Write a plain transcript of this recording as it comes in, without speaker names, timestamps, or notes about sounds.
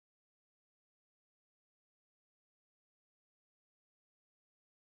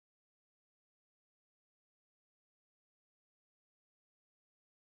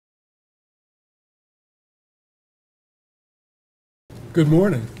Good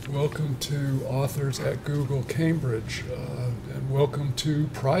morning. Welcome to Authors at Google Cambridge, and welcome to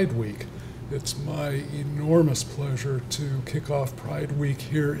Pride Week. It's my enormous pleasure to kick off Pride Week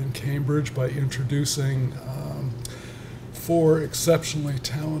here in Cambridge by introducing four exceptionally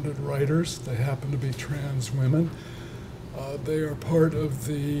talented writers. They happen to be trans women. They are part of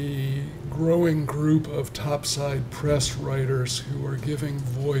the growing group of topside press writers who are giving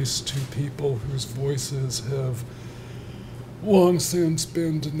voice to people whose voices have long since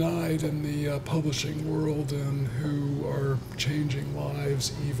been denied in the publishing world and who are changing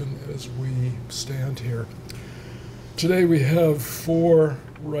lives even as we stand here. Today we have four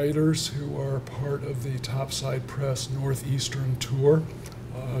writers who are part of the Topside Press Northeastern Tour.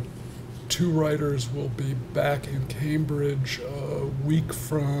 Two writers will be back in Cambridge a week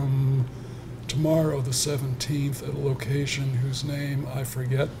from tomorrow, the 17th, at a location whose name I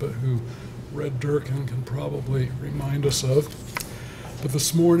forget, but who Red Durkin can probably remind us of. But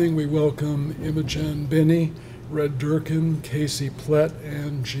this morning we welcome Imogen Binnie, Red Durkin, Casey Plett,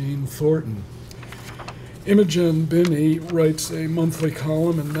 and Jeanne Thornton. Imogen Binnie writes a monthly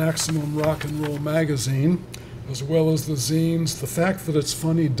column in Maximum Rock and Roll magazine, as well as the zines The Fact That It's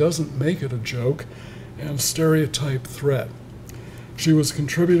Funny Doesn't Make It a Joke and Stereotype Threat. She was a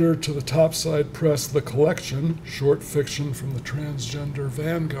contributor to the Topside Press The Collection, short fiction from the transgender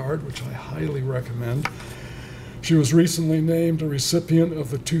vanguard, which I highly recommend. She was recently named a recipient of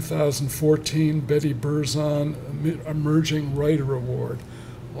the 2014 Betty Berzon Emerging Writer Award.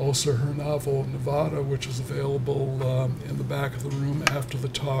 Also, her novel Nevada, which is available in the back of the room after the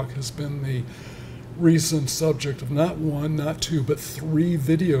talk, has been the recent subject of not one, not two, but three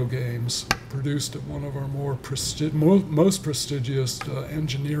video games produced at one of our most prestigious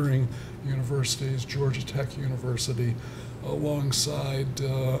engineering universities, Georgia Tech University, alongside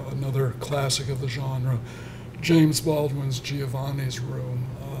another classic of the genre, James Baldwin's Giovanni's Room.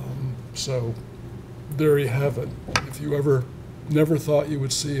 So there you have it. If you ever never thought you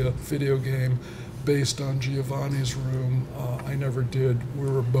would see a video game based on Giovanni's Room, I never did. We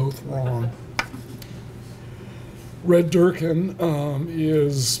were both wrong. Red Durkin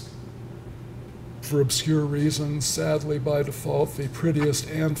is, for obscure reasons, sadly by default, the prettiest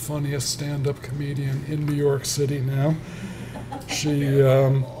and funniest stand-up comedian in New York City now. She,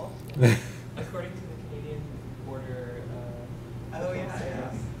 according to the Canadian Border, oh yeah.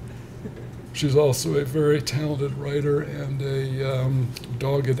 She's also a very talented writer and a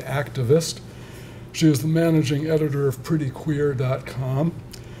dogged activist. She is the managing editor of PrettyQueer.com.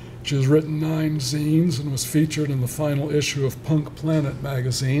 She has written 9 zines and was featured in the final issue of Punk Planet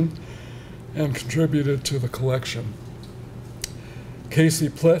magazine and contributed to the collection. Casey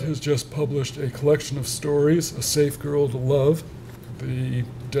Plett has just published a collection of stories, A Safe Girl to Love, the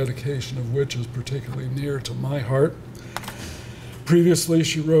dedication of which is particularly near to my heart. Previously,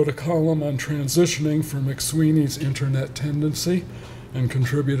 she wrote a column on transitioning from McSweeney's Internet Tendency and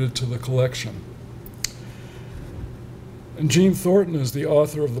contributed to the collection. And Jeanne Thornton is the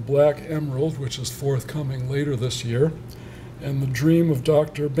author of The Black Emerald, which is forthcoming later this year, and The Dream of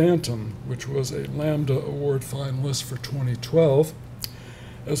Dr. Bantam, which was a Lambda Award finalist for 2012,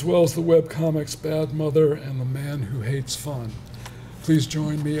 as well as the webcomics Bad Mother and The Man Who Hates Fun. Please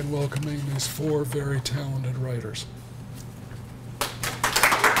join me in welcoming these four very talented writers.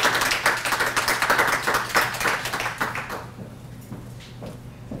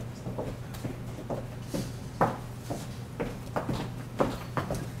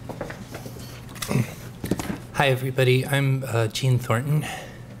 Hi, everybody. I'm Jeanne Thornton.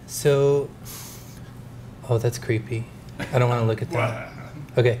 So, oh, that's creepy. I don't want to look at that.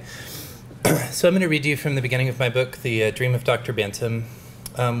 Okay. So I'm going to read you from the beginning of my book, The Dream of Dr. Bantam,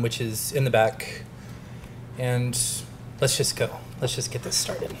 which is in the back. And let's just go. Let's just get this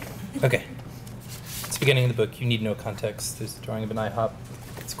started. Okay. It's the beginning of the book. You need no context. There's the drawing of an IHOP.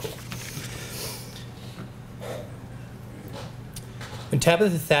 It's cool. When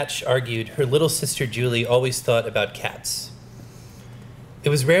Tabitha Thatch argued, her little sister Julie always thought about cats. It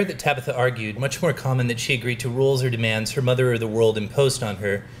was rare that Tabitha argued, much more common that she agreed to rules or demands her mother or the world imposed on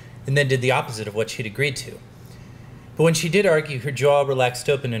her, and then did the opposite of what she'd agreed to. But when she did argue, her jaw relaxed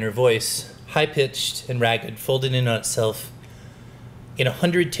open and her voice, high-pitched and ragged, folded in on itself in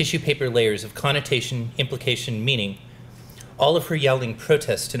 100 tissue paper layers of connotation, implication, meaning, all of her yowling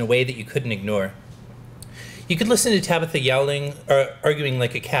protest in a way that you couldn't ignore. You could listen to Tabitha yowling or arguing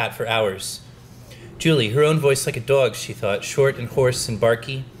like a cat for hours. Julie, her own voice like a dog, she thought, short and hoarse and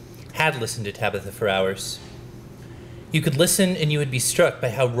barky, had listened to Tabitha for hours. You could listen and you would be struck by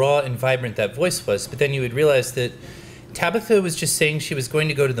how raw and vibrant that voice was, but then you would realize that Tabitha was just saying she was going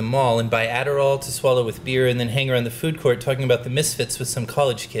to go to the mall and buy Adderall to swallow with beer and then hang around the food court talking about the misfits with some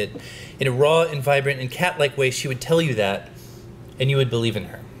college kid. In a raw and vibrant and cat-like way, she would tell you that, and you would believe in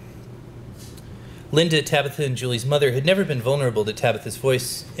her. Linda, Tabitha, and Julie's mother had never been vulnerable to Tabitha's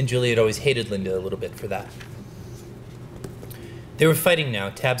voice, and Julie had always hated Linda a little bit for that. They were fighting now,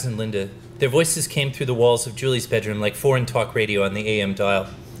 Tabs and Linda. Their voices came through the walls of Julie's bedroom like foreign talk radio on the AM dial.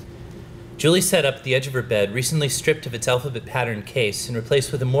 Julie sat up at the edge of her bed, recently stripped of its alphabet pattern case and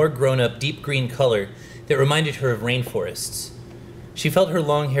replaced with a more grown-up deep green color that reminded her of rainforests. She felt her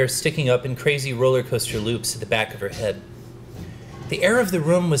long hair sticking up in crazy roller coaster loops at the back of her head. The air of the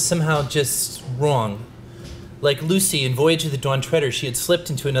room was somehow just wrong. Like Lucy in Voyage of the Dawn Treader, she had slipped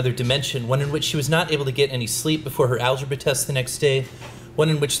into another dimension, one in which she was not able to get any sleep before her algebra test the next day, one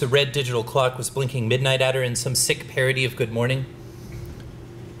in which the red digital clock was blinking midnight at her in some sick parody of Good Morning.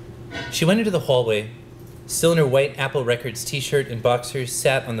 She went into the hallway, still in her white Apple Records t-shirt and boxers,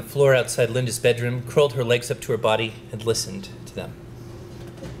 sat on the floor outside Linda's bedroom, curled her legs up to her body, and listened to them.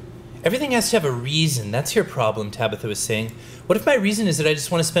 Everything has to have a reason. That's your problem, Tabitha was saying. What if my reason is that I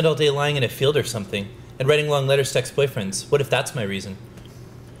just want to spend all day lying in a field or something and writing long letters to ex-boyfriends? What if that's my reason?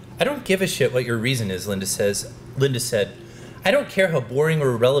 I don't give a shit what your reason is, Linda said. I don't care how boring or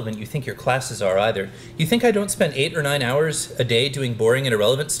irrelevant you think your classes are either. You think I don't spend 8 or 9 hours a day doing boring and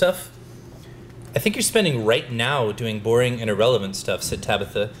irrelevant stuff? I think you're spending right now doing boring and irrelevant stuff, said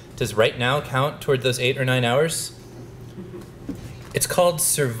Tabitha. Does right now count toward those 8 or 9 hours? It's called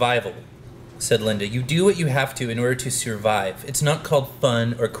survival, said Linda. You do what you have to in order to survive. It's not called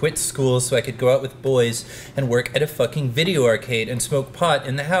fun or quit school so I could go out with boys and work at a fucking video arcade and smoke pot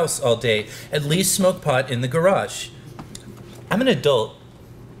in the house all day. At least smoke pot in the garage. I'm an adult,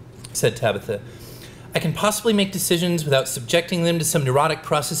 said Tabitha. I can possibly make decisions without subjecting them to some neurotic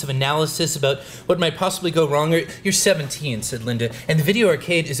process of analysis about what might possibly go wrong. You're 17, said Linda, and the video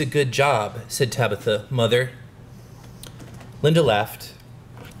arcade is a good job, said Tabitha, mother. Linda laughed.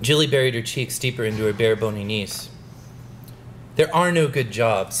 Julie buried her cheeks deeper into her bare, bony knees. There are no good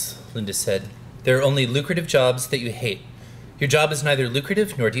jobs, Linda said. There are only lucrative jobs that you hate. Your job is neither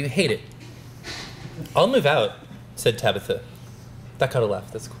lucrative nor do you hate it. I'll move out, said Tabitha. That got a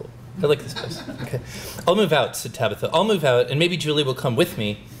laugh. That's cool. I like this place. Okay. I'll move out, said Tabitha. I'll move out, and maybe Julie will come with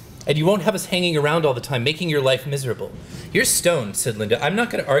me, and you won't have us hanging around all the time, making your life miserable. You're stoned, said Linda. I'm not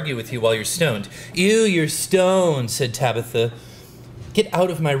going to argue with you while you're stoned. Ew, you're stoned, said Tabitha. Get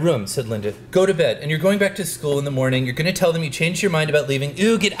out of my room, said Linda. Go to bed, and you're going back to school in the morning. You're going to tell them you changed your mind about leaving.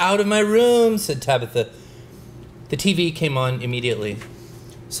 Ew, get out of my room, said Tabitha. The TV came on immediately.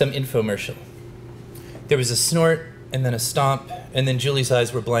 Some infomercial. There was a snort, and then a stomp, and then Julie's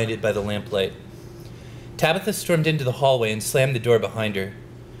eyes were blinded by the lamplight. Tabitha stormed into the hallway and slammed the door behind her.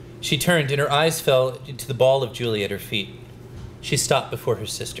 She turned, and her eyes fell to the ball of Julie at her feet. She stopped before her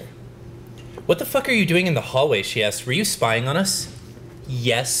sister. What the fuck are you doing in the hallway, she asked. Were you spying on us?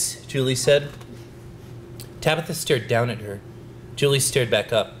 Yes, Julie said. Tabitha stared down at her. Julie stared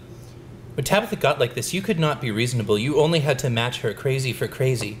back up. When Tabitha got like this, you could not be reasonable. You only had to match her crazy for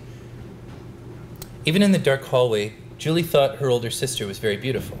crazy. Even in the dark hallway, Julie thought her older sister was very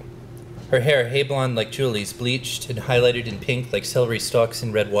beautiful. Her hair, hay blonde like Julie's, bleached and highlighted in pink like celery stalks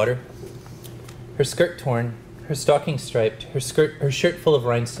in red water. Her skirt torn, her stocking striped, her shirt full of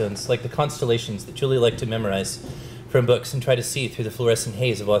rhinestones like the constellations that Julie liked to memorize from books and try to see through the fluorescent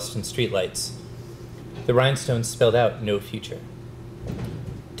haze of Austin streetlights. The rhinestones spelled out no future.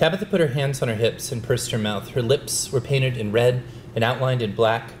 Tabitha put her hands on her hips and pursed her mouth. Her lips were painted in red and outlined in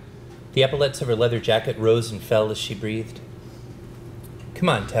black. The epaulettes of her leather jacket rose and fell as she breathed. Come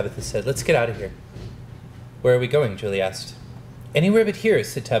on, Tabitha said. Let's get out of here. Where are we going? Julie asked. Anywhere but here,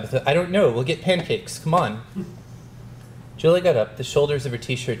 said Tabitha. I don't know. We'll get pancakes. Come on. Julie got up, the shoulders of her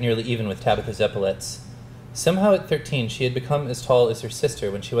t-shirt nearly even with Tabitha's epaulettes. Somehow at 13, she had become as tall as her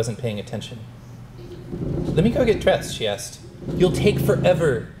sister when she wasn't paying attention. Let me go get dressed, she asked. You'll take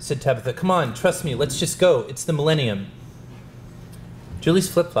forever, said Tabitha. Come on, trust me. Let's just go. It's the millennium. Julie's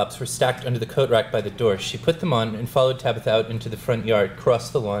flip-flops were stacked under the coat rack by the door. She put them on and followed Tabitha out into the front yard,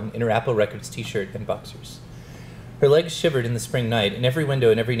 crossed the lawn in her Apple Records t-shirt and boxers. Her legs shivered in the spring night, and every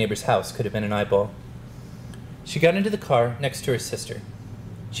window in every neighbor's house could have been an eyeball. She got into the car next to her sister.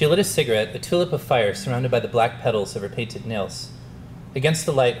 She lit a cigarette, a tulip of fire surrounded by the black petals of her painted nails. Against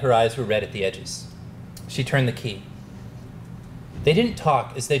the light, her eyes were red at the edges. She turned the key. They didn't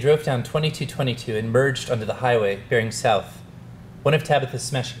talk as they drove down 2222 and merged onto the highway, bearing south. One of Tabitha's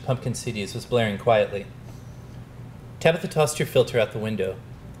Smashing Pumpkin CDs was blaring quietly. Tabitha tossed her filter out the window,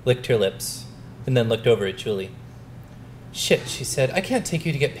 licked her lips, and then looked over at Julie. Shit, she said. I can't take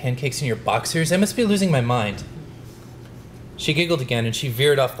you to get pancakes in your boxers. I must be losing my mind. She giggled again, and she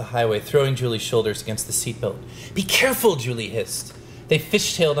veered off the highway, throwing Julie's shoulders against the seatbelt. "Be careful," Julie hissed. They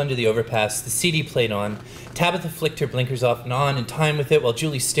fishtailed under the overpass. The CD played on. Tabitha flicked her blinkers off and on in time with it while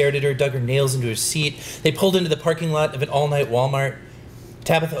Julie stared at her, dug her nails into her seat. They pulled into the parking lot of an all-night Walmart.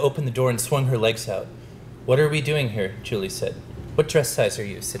 Tabitha opened the door and swung her legs out. "What are we doing here?" Julie said. "What dress size are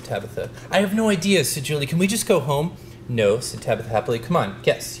you?" said Tabitha. "I have no idea," said Julie. "Can we just go home?" "No," said Tabitha happily. "Come on,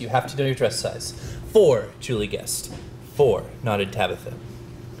 guess. You have to know your dress size." 4, Julie guessed. 4, nodded Tabitha.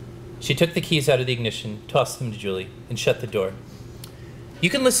 She took the keys out of the ignition, tossed them to Julie, and shut the door. "You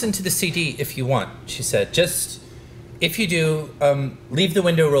can listen to the CD if you want," she said. "Just, if you do, leave the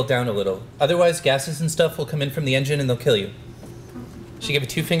window rolled down a little. Otherwise, gases and stuff will come in from the engine and they'll kill you." She gave a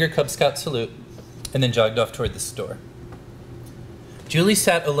 2-finger Cub Scout salute and then jogged off toward the store. Julie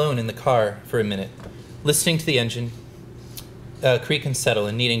sat alone in the car for a minute, listening to the engine creak and settle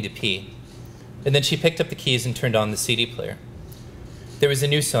and needing to pee. And then she picked up the keys and turned on the CD player. There was a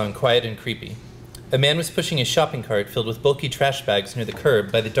new song, quiet and creepy. A man was pushing a shopping cart filled with bulky trash bags near the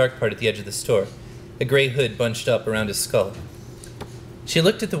curb by the dark part at the edge of the store, a gray hood bunched up around his skull. She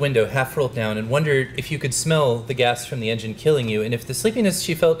looked at the window, half rolled down, and wondered if you could smell the gas from the engine killing you, and if the sleepiness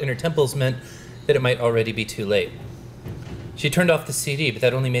she felt in her temples meant that it might already be too late. She turned off the CD, but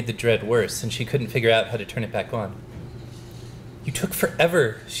that only made the dread worse, and she couldn't figure out how to turn it back on. "You took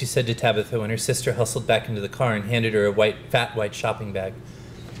forever," she said to Tabitha when her sister hustled back into the car and handed her a fat white shopping bag.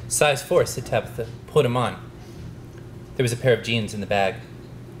 "Size 4, said Tabitha. "Put 'em on." There was a pair of jeans in the bag.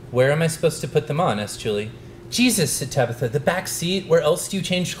 "Where am I supposed to put them on?" asked Julie. "Jesus," said Tabitha. "The back seat? Where else do you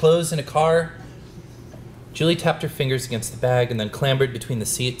change clothes in a car?" Julie tapped her fingers against the bag and then clambered between the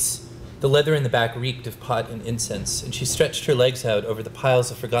seats. The leather in the back reeked of pot and incense, and she stretched her legs out over the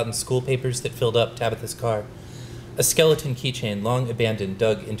piles of forgotten school papers that filled up Tabitha's car. A skeleton keychain, long abandoned,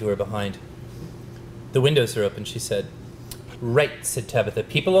 dug into her behind. "The windows are open," she said. "Right," said Tabitha.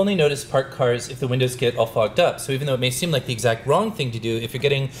 "People only notice parked cars if the windows get all fogged up, so even though it may seem like the exact wrong thing to do, if you're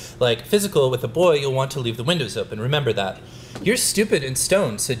getting, physical with a boy, you'll want to leave the windows open. Remember that." "You're stupid and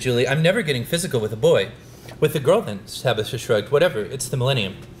stoned," said Julie. "I'm never getting physical with a boy." "With a girl, then," Tabitha shrugged. "Whatever, it's the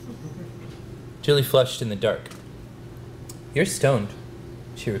millennium." Julie flushed in the dark. "You're stoned,"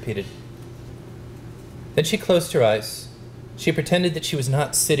 she repeated. Then she closed her eyes. She pretended that she was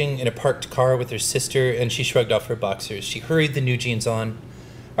not sitting in a parked car with her sister, and she shrugged off her boxers. She hurried the new jeans on,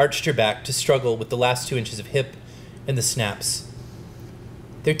 arched her back to struggle with the last 2 inches of hip and the snaps.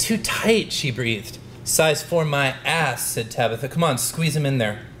 "They're too tight," she breathed. "Size 4 my ass," said Tabitha. "Come on, squeeze them in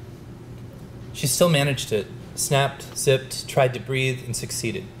there." She still managed it. Snapped, zipped, tried to breathe, and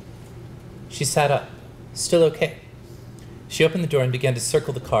succeeded. She sat up, still okay. She opened the door and began to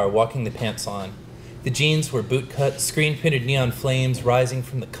circle the car, walking the pants on. The jeans were boot-cut, screen-printed neon flames rising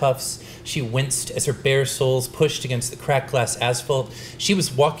from the cuffs. She winced as her bare soles pushed against the cracked glass asphalt. She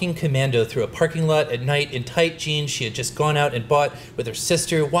was walking commando through a parking lot at night in tight jeans she had just gone out and bought with her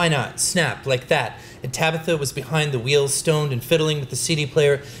sister. Why not? Snap, like that. And Tabitha was behind the wheel, stoned and fiddling with the CD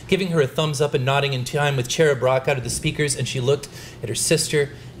player, giving her a thumbs up and nodding in time with Cherub Rock out of the speakers, and she looked at her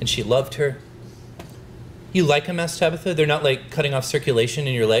sister, and she loved her. "You like them?" asked Tabitha. "They're not like cutting off circulation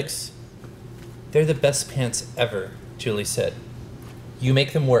in your legs?" "They're the best pants ever," Julie said. "You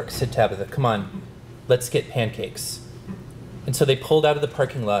make them work," said Tabitha. "Come on, let's get pancakes." And so they pulled out of the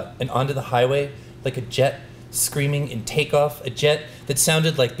parking lot and onto the highway like a jet screaming in takeoff, a jet that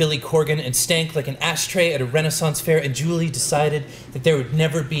sounded like Billy Corgan and stank like an ashtray at a Renaissance fair, and Julie decided that there would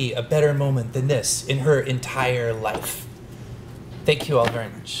never be a better moment than this in her entire life. Thank you all very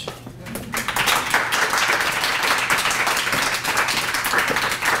much.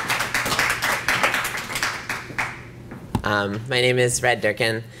 My name is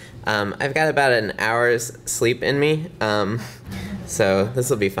Durkin. I've got about an hour's sleep in me, so this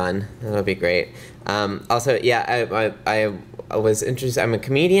will be fun. It'll be great. Also, yeah, I was interested. I'm a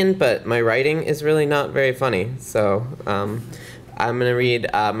comedian, but my writing is really not very funny. So I'm going to read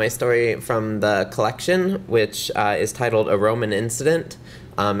my story from the collection, which is titled A Roman Incident.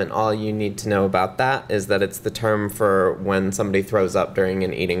 And all you need to know about that is that it's the term for when somebody throws up during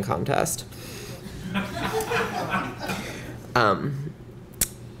an eating contest.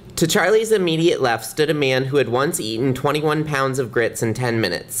 To Charlie's immediate left stood a man who had once eaten 21 pounds of grits in 10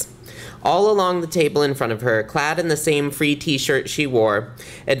 minutes. All along the table in front of her, clad in the same free t-shirt she wore,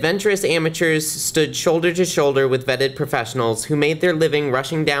 adventurous amateurs stood shoulder to shoulder with vetted professionals who made their living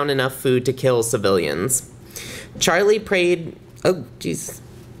rushing down enough food to kill civilians. Charlie prayed... Oh, jeez.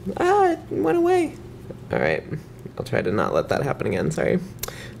 It went away. All right. I'll try to not let that happen again. Sorry.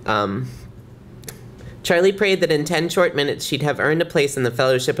 Charlie prayed that in 10 short minutes she'd have earned a place in the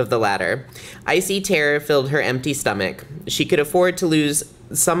Fellowship of the Ladder. Icy terror filled her empty stomach. She could afford to lose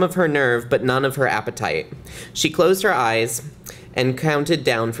some of her nerve, but none of her appetite. She closed her eyes and counted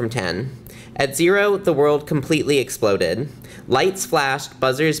down from 10. At 0, the world completely exploded. Lights flashed,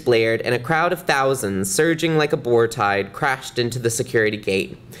 buzzers blared, and a crowd of thousands, surging like a boar tide, crashed into the security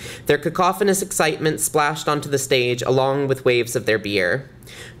gate. Their cacophonous excitement splashed onto the stage along with waves of their beer.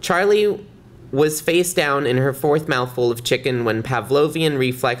 Charlie was face down in her 4th mouthful of chicken when Pavlovian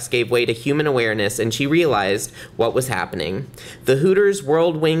reflex gave way to human awareness and she realized what was happening. The Hooters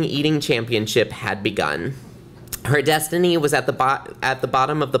World Wing Eating Championship had begun. Her destiny was at the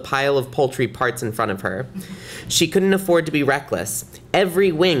bottom of the pile of poultry parts in front of her. She couldn't afford to be reckless.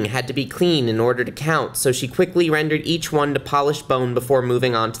 Every wing had to be clean in order to count, so she quickly rendered each one to polished bone before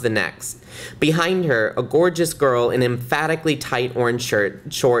moving on to the next. Behind her, a gorgeous girl in emphatically tight orange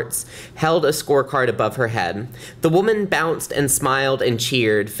shorts held a scorecard above her head. The woman bounced and smiled and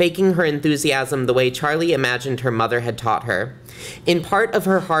cheered, faking her enthusiasm the way Charlie imagined her mother had taught her. In part of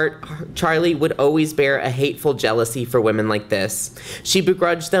her heart, Charlie would always bear a hateful jealousy for women like this. She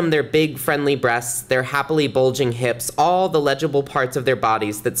begrudged them their big, friendly breasts, their happily bulging hips, all the legible parts of their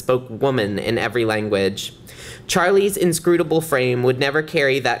bodies that spoke woman in every language. Charlie's inscrutable frame would never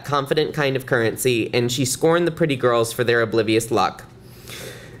carry that confident kind of currency, and she scorned the pretty girls for their oblivious luck.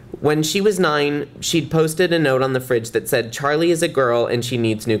 When she was 9, she'd posted a note on the fridge that said, "Charlie is a girl and she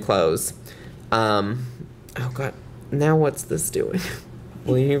needs new clothes." Oh God. Now what's this doing?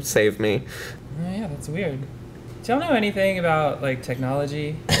 Will you save me? Oh, yeah, that's weird. Do y'all know anything about, like,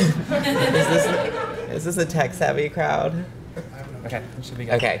 technology? Is this a tech-savvy crowd? Okay, that should be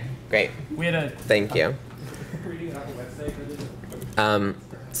good. Okay, great. We had a... Thank you. Reading off a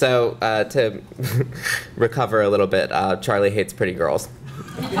website. To recover a little bit, Charlie hates pretty girls.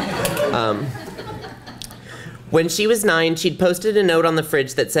 When she was 9, she'd posted a note on the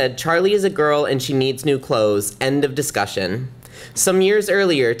fridge that said, "Charlie is a girl and she needs new clothes. End of discussion." Some years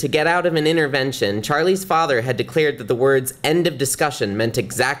earlier, to get out of an intervention, Charlie's father had declared that the words "end of discussion" meant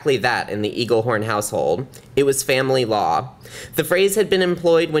exactly that in the Eaglehorn household. It was family law. The phrase had been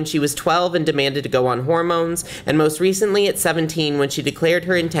employed when she was 12 and demanded to go on hormones, and most recently at 17 when she declared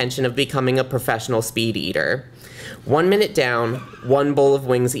her intention of becoming a professional speed eater. 1 minute down, 1 bowl of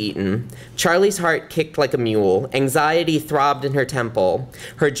wings eaten. Charlie's heart kicked like a mule. Anxiety throbbed in her temple.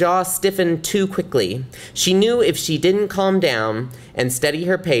 Her jaw stiffened too quickly. She knew if she didn't calm down and steady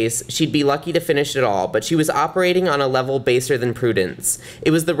her pace, she'd be lucky to finish it all, but she was operating on a level baser than prudence. It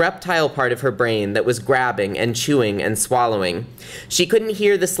was the reptile part of her brain that was grabbing and chewing and swallowing. She couldn't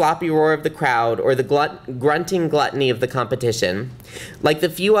hear the sloppy roar of the crowd or the grunting gluttony of the competition. Like the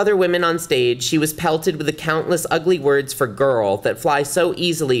few other women on stage, she was pelted with the countless ugly words for girl that fly so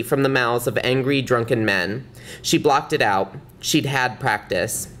easily from the mouths of angry, drunken men. She blocked it out. She'd had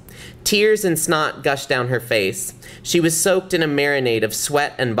practice. Tears and snot gushed down her face. She was soaked in a marinade of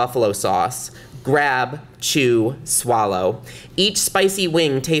sweat and buffalo sauce. Grab, chew, swallow. Each spicy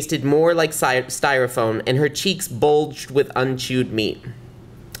wing tasted more like styrofoam, and her cheeks bulged with unchewed meat.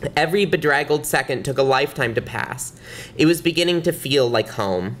 Every bedraggled second took a lifetime to pass. It was beginning to feel like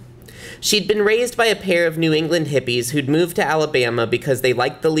home. She'd been raised by a pair of New England hippies who'd moved to Alabama because they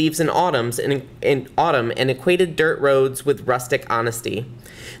liked the leaves in autumn and equated dirt roads with rustic honesty.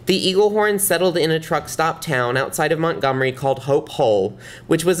 The Eaglehorns settled in a truck stop town outside of Montgomery called Hope Hole,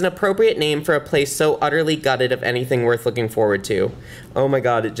 which was an appropriate name for a place so utterly gutted of anything worth looking forward to. Oh my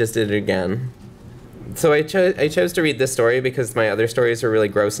God, it just did it again. So I chose to read this story because my other stories were really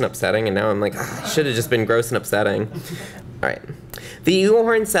gross and upsetting, and now I'm like, I should have just been gross and upsetting. All right. The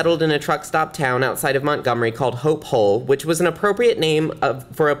Eaglehorns settled in a truck stop town outside of Montgomery called Hope Hole, which was an appropriate name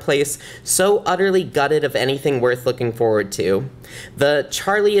for a place so utterly gutted of anything worth looking forward to. The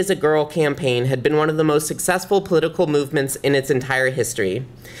Charlie is a Girl campaign had been one of the most successful political movements in its entire history.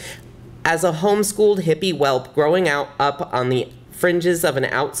 As a homeschooled hippie whelp growing up on the fringes of an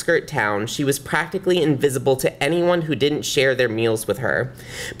outskirt town, she was practically invisible to anyone who didn't share their meals with her.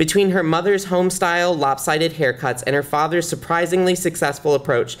 Between her mother's home-style, lopsided haircuts and her father's surprisingly successful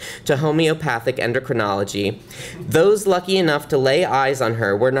approach to homeopathic endocrinology, those lucky enough to lay eyes on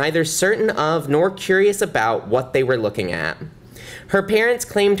her were neither certain of nor curious about what they were looking at. Her parents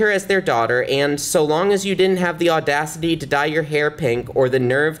claimed her as their daughter, and so long as you didn't have the audacity to dye your hair pink or the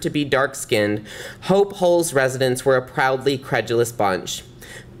nerve to be dark-skinned, Hope Hole's residents were a proudly credulous bunch.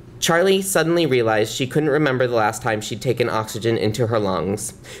 Charlie suddenly realized she couldn't remember the last time she'd taken oxygen into her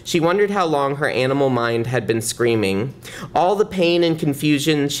lungs. She wondered how long her animal mind had been screaming. All the pain and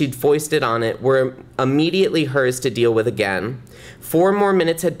confusion she'd foisted on it were immediately hers to deal with again. 4 more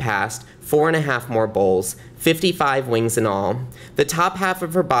minutes had passed, 4.5 more bowls, 55 wings in all. The top half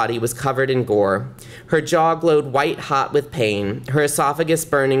of her body was covered in gore. Her jaw glowed white hot with pain, her esophagus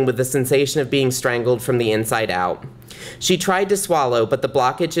burning with the sensation of being strangled from the inside out. She tried to swallow, but the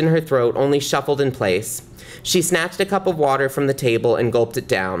blockage in her throat only shuffled in place. She snatched a cup of water from the table and gulped it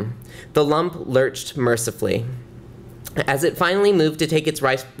down. The lump lurched mercifully. As it finally moved to take its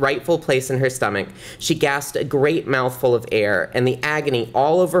rightful place in her stomach, she gasped a great mouthful of air, and the agony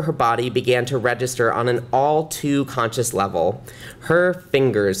all over her body began to register on an all-too-conscious level. Her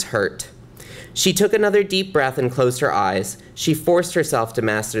fingers hurt. She took another deep breath and closed her eyes. She forced herself to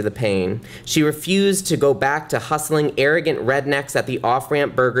master the pain. She refused to go back to hustling arrogant rednecks at the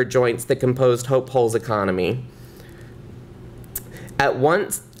off-ramp burger joints that composed Hope Hull's economy. At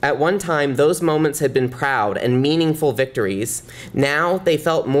one time, those moments had been proud and meaningful victories. Now, they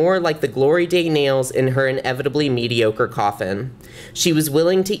felt more like the glory day nails in her inevitably mediocre coffin. She was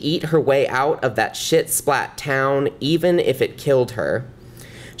willing to eat her way out of that shit-splat town, even if it killed her.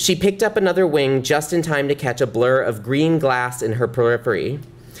 She picked up another wing just in time to catch a blur of green glass in her periphery.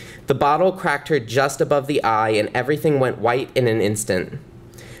 The bottle cracked her just above the eye, and everything went white in an instant.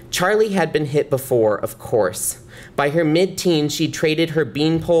 Charlie had been hit before, of course. By her mid-teens, she'd traded her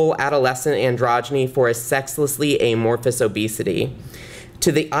beanpole adolescent androgyny for a sexlessly amorphous obesity.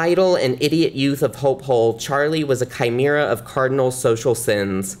 To the idle and idiot youth of Hope Hull, Charlie was a chimera of cardinal social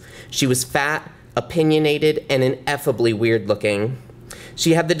sins. She was fat, opinionated, and ineffably weird-looking.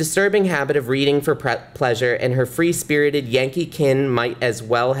 She had the disturbing habit of reading for pleasure, and her free-spirited Yankee kin might as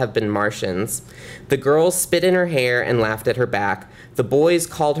well have been Martians. The girls spit in her hair and laughed at her back. The boys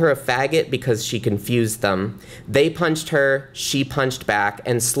called her a faggot because she confused them. They punched her, she punched back,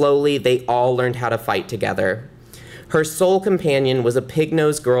 and slowly they all learned how to fight together. Her sole companion was a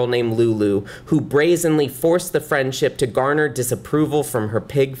pig-nosed girl named Lulu, who brazenly forced the friendship to garner disapproval from her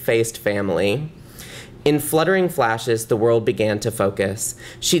pig-faced family. In fluttering flashes, the world began to focus.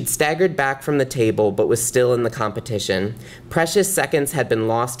 She'd staggered back from the table, but was still in the competition. Precious seconds had been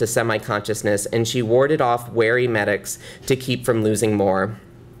lost to semi-consciousness, and she warded off wary medics to keep from losing more.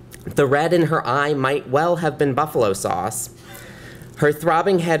 The red in her eye might well have been buffalo sauce. Her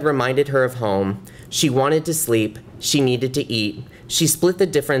throbbing head reminded her of home. She wanted to sleep. She needed to eat. She split the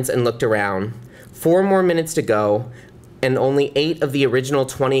difference and looked around. 4 more minutes to go, and only 8 of the original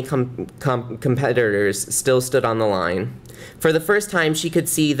 20 competitors still stood on the line. For the first time, she could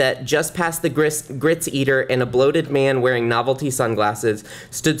see that just past the grits eater and a bloated man wearing novelty sunglasses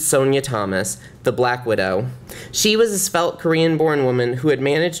stood Sonia Thomas, the Black Widow. She was a svelte Korean-born woman who had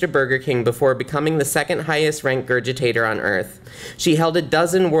managed a Burger King before becoming the second highest-ranked gurgitator on Earth. She held a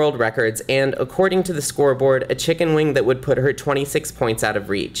dozen world records and, according to the scoreboard, a chicken wing that would put her 26 points out of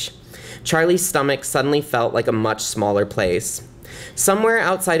reach. Charlie's stomach suddenly felt like a much smaller place. Somewhere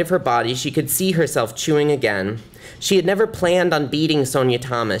outside of her body, she could see herself chewing again. She had never planned on beating Sonia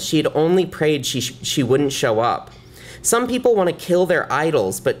Thomas. She had only prayed she wouldn't show up. Some people want to kill their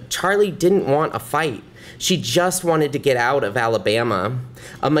idols, but Charlie didn't want a fight. She just wanted to get out of Alabama.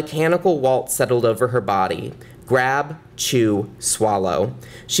 A mechanical waltz settled over her body. Grab, chew, swallow.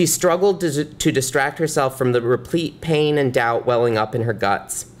 She struggled to distract herself from the replete pain and doubt welling up in her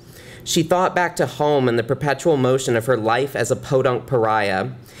guts. She thought back to home and the perpetual motion of her life as a podunk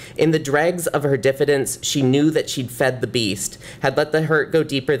pariah. In the dregs of her diffidence, she knew that she'd fed the beast, had let the hurt go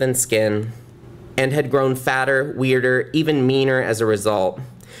deeper than skin, and had grown fatter, weirder, even meaner as a result.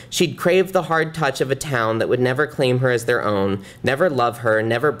 She'd craved the hard touch of a town that would never claim her as their own, never love her,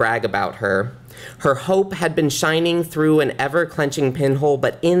 never brag about her. Her hope had been shining through an ever-clenching pinhole,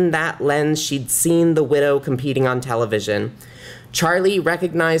 but in that lens, she'd seen the widow competing on television. Charlie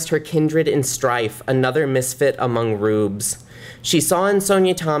recognized her kindred in strife, another misfit among rubes. She saw in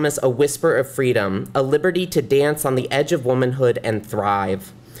Sonia Thomas a whisper of freedom, a liberty to dance on the edge of womanhood and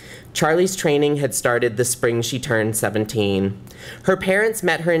thrive. Charlie's training had started the spring she turned 17. Her parents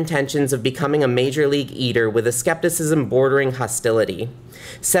met her intentions of becoming a major league eater with a skepticism bordering hostility.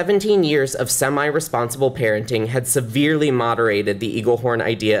 17 years of semi-responsible parenting had severely moderated the Eaglehorn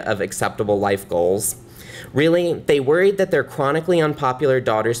idea of acceptable life goals. Really, they worried that their chronically unpopular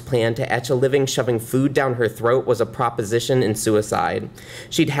daughter's plan to etch a living shoving food down her throat was a proposition in suicide.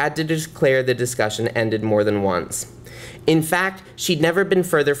 She'd had to declare the discussion ended more than once. In fact, she'd never been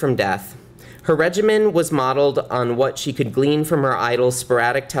further from death. Her regimen was modeled on what she could glean from her idol's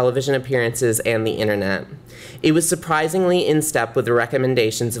sporadic television appearances and the internet. It was surprisingly in step with the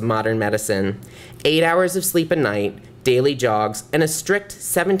recommendations of modern medicine. 8 hours of sleep a night, daily jogs, and a strict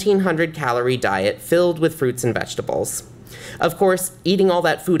 1,700-calorie diet filled with fruits and vegetables. Of course, eating all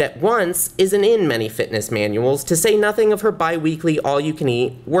that food at once isn't in many fitness manuals, to say nothing of her bi-weekly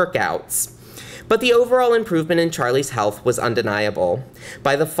all-you-can-eat workouts. But the overall improvement in Charlie's health was undeniable.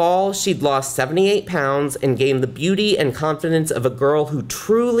 By the fall, she'd lost 78 pounds and gained the beauty and confidence of a girl who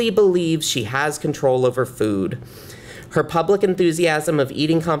truly believes she has control over food. Her public enthusiasm of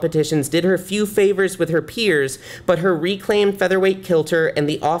eating competitions did her few favors with her peers, but her reclaimed featherweight kilter and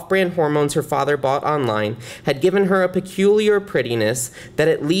the off-brand hormones her father bought online had given her a peculiar prettiness that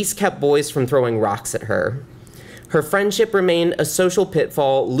at least kept boys from throwing rocks at her. Her friendship remained a social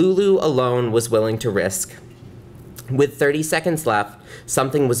pitfall Lulu alone was willing to risk. With 30 seconds left,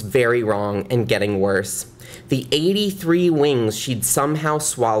 something was very wrong and getting worse. The 83 wings she'd somehow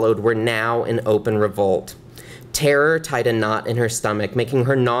swallowed were now in open revolt. Terror tied a knot in her stomach, making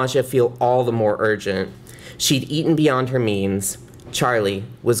her nausea feel all the more urgent. She'd eaten beyond her means. Charlie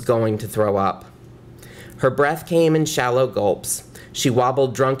was going to throw up. Her breath came in shallow gulps. She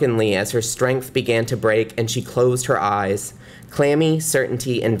wobbled drunkenly as her strength began to break and she closed her eyes. Clammy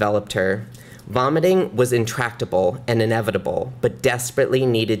certainty enveloped her. Vomiting was intractable and inevitable, but desperately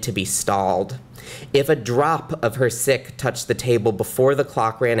needed to be stalled. If a drop of her sick touched the table before the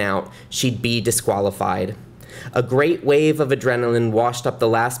clock ran out, she'd be disqualified. A great wave of adrenaline washed up the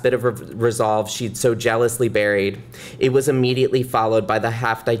last bit of resolve she'd so jealously buried. It was immediately followed by the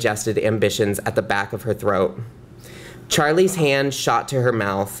half-digested ambitions at the back of her throat. Charlie's hand shot to her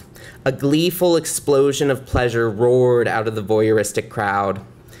mouth. A gleeful explosion of pleasure roared out of the voyeuristic crowd.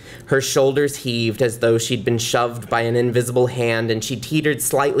 Her shoulders heaved as though she'd been shoved by an invisible hand, and she teetered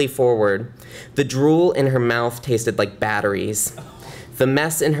slightly forward. The drool in her mouth tasted like batteries. The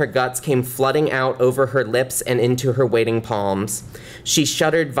mess in her guts came flooding out over her lips and into her waiting palms. She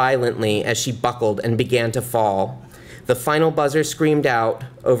shuddered violently as she buckled and began to fall. The final buzzer screamed out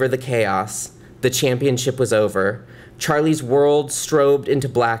over the chaos. The championship was over. Charlie's world strobed into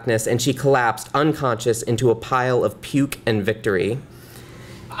blackness, and she collapsed unconscious into a pile of puke and victory.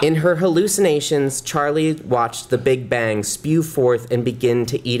 In her hallucinations, Charlie watched the Big Bang spew forth and begin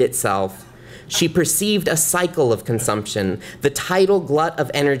to eat itself. She perceived a cycle of consumption, the tidal glut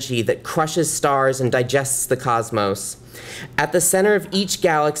of energy that crushes stars and digests the cosmos. At the center of each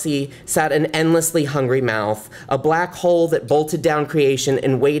galaxy sat an endlessly hungry mouth, a black hole that bolted down creation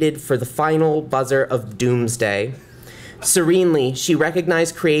and waited for the final buzzer of doomsday. Serenely, she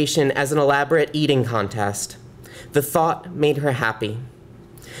recognized creation as an elaborate eating contest. The thought made her happy.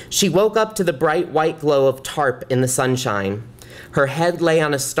 She woke up to the bright white glow of tarp in the sunshine. Her head lay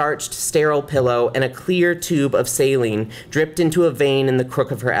on a starched, sterile pillow, and a clear tube of saline dripped into a vein in the crook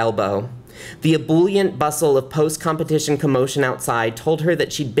of her elbow. The ebullient bustle of post-competition commotion outside told her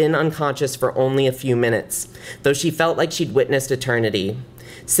that she'd been unconscious for only a few minutes, though she felt like she'd witnessed eternity.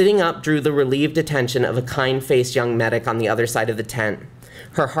 Sitting up drew the relieved attention of a kind-faced young medic on the other side of the tent.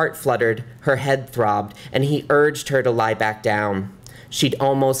 Her heart fluttered, her head throbbed, and he urged her to lie back down. She'd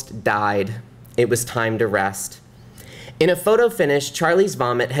almost died. It was time to rest. In a photo finish, Charlie's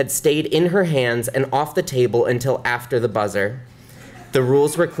vomit had stayed in her hands and off the table until after the buzzer. The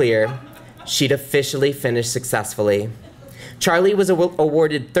rules were clear. She'd officially finished successfully. Charlie was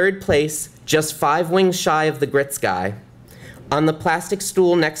awarded third place, just 5 wings shy of the Grits guy. On the plastic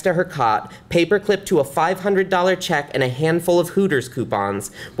stool next to her cot, paperclipped to a $500 check and a handful of Hooters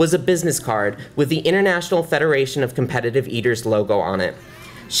coupons, was a business card with the International Federation of Competitive Eaters logo on it.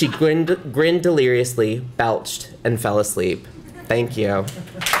 She grinned deliriously, belched, and fell asleep. Thank you.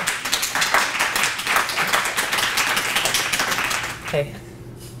 Hey.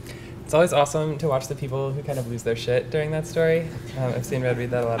 It's always awesome to watch the people who kind of lose their shit during that story. I've seen Red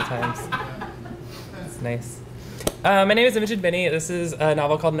read that a lot of times. It's nice. My name is Imogen Binnie. This is a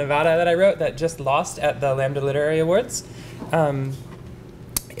novel called Nevada that I wrote that just lost at the Lambda Literary Awards.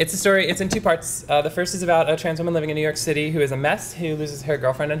 It's a story, it's in 2 parts. The first is about a trans woman living in New York City who is a mess, who loses her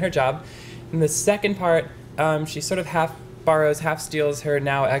girlfriend and her job. In the second part, she sort of half borrows, half steals her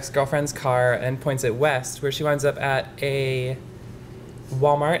now ex-girlfriend's car and points it west, where she winds up at a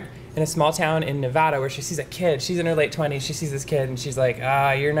Walmart in a small town in Nevada where she sees a kid. She's in her late 20s. She sees this kid and she's like,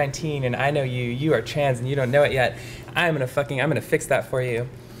 you're 19 and I know you. You are trans and you don't know it yet. I'm gonna fix that for you.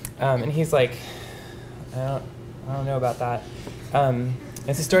 And he's like, I don't know about that.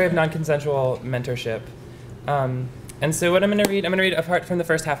 It's a story of non-consensual mentorship. And so what I'm gonna read a part from the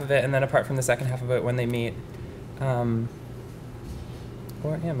first half of it and then a part from the second half of it when they meet. Or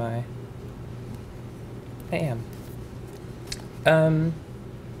am I? I am.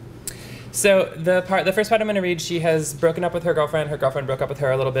 So the first part I'm going to read, she has broken up with her girlfriend. Her girlfriend broke up with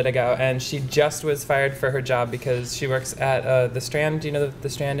her a little bit ago, and she just was fired for her job because she works at the Strand. Do you know the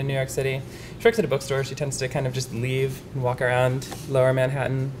Strand in New York City? She works at a bookstore. She tends to kind of just leave and walk around Lower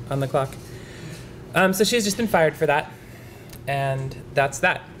Manhattan on the clock. So she's just been fired for that, and that's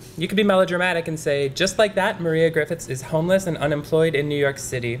that. You could be melodramatic and say, just like that, Maria Griffiths is homeless and unemployed in New York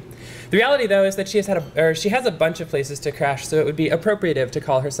City. The reality, though, is that she has a bunch of places to crash, so it would be appropriative to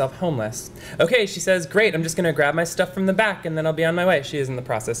call herself homeless. Okay, she says, great, I'm just going to grab my stuff from the back and then I'll be on my way. She is in the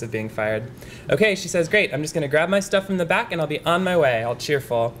process of being fired. Okay, she says, great, I'm just going to grab my stuff from the back and I'll be on my way, all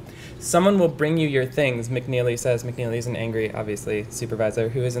cheerful. Someone will bring you your things, McNeely says. McNeely's an angry, obviously, supervisor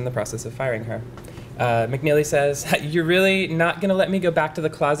who is in the process of firing her. McNeely says, you're really not going to let me go back to the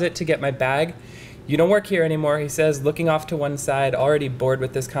closet to get my bag? You don't work here anymore, he says, looking off to one side, already bored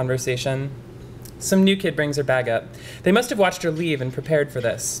with this conversation. Some new kid brings her bag up. They must have watched her leave and prepared for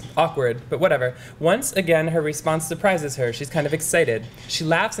this. Awkward, but whatever. Once again, her response surprises her. She's kind of excited. She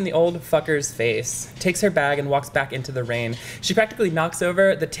laughs in the old fucker's face, takes her bag and walks back into the rain. She practically knocks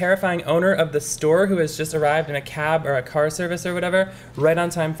over the terrifying owner of the store who has just arrived in a cab or a car service or whatever, right on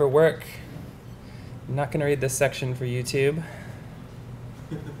time for work. I'm not going to read this section for YouTube.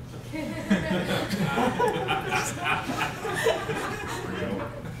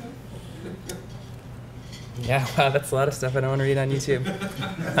 Yeah, wow, that's a lot of stuff I don't want to read on YouTube.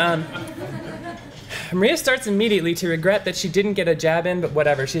 Maria starts immediately to regret that she didn't get a jab in, but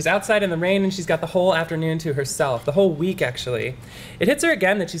whatever. She's outside in the rain and she's got the whole afternoon to herself, the whole week actually. It hits her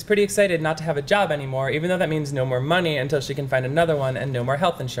again that she's pretty excited not to have a job anymore, even though that means no more money until she can find another one and no more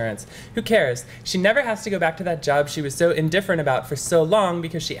health insurance. Who cares? She never has to go back to that job she was so indifferent about for so long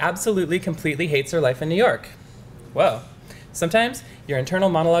because she absolutely, completely hates her life in New York. Whoa. Sometimes your internal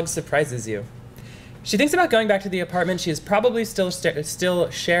monologue surprises you. She thinks about going back to the apartment she is probably still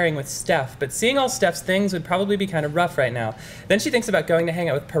sharing with Steph, but seeing all Steph's things would probably be kind of rough right now. Then she thinks about going to hang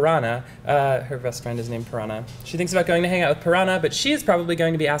out with Piranha. Her best friend is named Piranha. She thinks about going to hang out with Piranha, but she is probably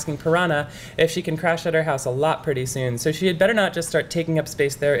going to be asking Piranha if she can crash at her house a lot pretty soon, so she had better not just start taking up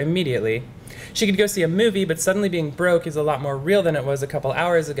space there immediately. She could go see a movie, but suddenly being broke is a lot more real than it was a couple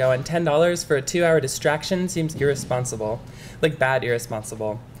hours ago, and $10 for a 2-hour distraction seems irresponsible. Like bad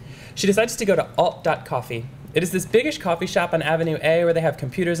irresponsible. She decides to go to alt.coffee. It is this biggish coffee shop on Avenue A where they have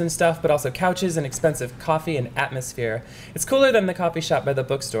computers and stuff, but also couches and expensive coffee and atmosphere. It's cooler than the coffee shop by the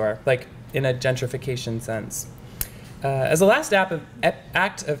bookstore, like in a gentrification sense. As a last act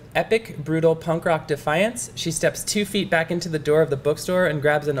of epic, brutal punk rock defiance, she steps 2 feet back into the door of the bookstore and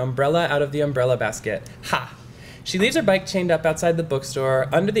grabs an umbrella out of the umbrella basket. Ha! She leaves her bike chained up outside the bookstore,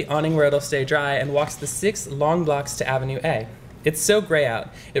 under the awning where it'll stay dry, and walks the 6 long blocks to Avenue A. It's so gray out.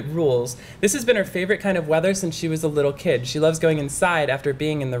 It rules. This has been her favorite kind of weather since she was a little kid. She loves going inside after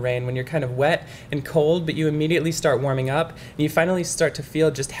being in the rain when you're kind of wet and cold, but you immediately start warming up, and you finally start to feel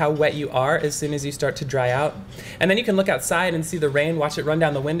just how wet you are as soon as you start to dry out. And then you can look outside and see the rain, watch it run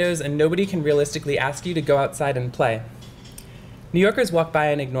down the windows, and nobody can realistically ask you to go outside and play. New Yorkers walk by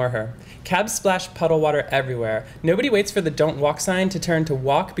and ignore her. Cabs splash puddle water everywhere. Nobody waits for the don't walk sign to turn to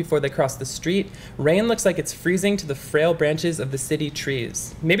walk before they cross the street. Rain looks like it's freezing to the frail branches of the city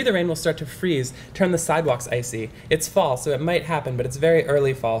trees. Maybe the rain will start to freeze, turn the sidewalks icy. It's fall, so it might happen, but it's very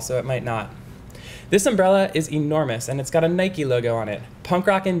early fall, so it might not. This umbrella is enormous, and it's got a Nike logo on it. Punk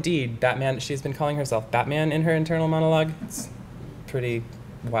rock indeed, Batman. She's been calling herself Batman in her internal monologue. It's pretty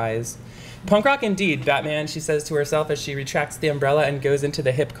wise. Punk rock indeed, Batman, she says to herself as she retracts the umbrella and goes into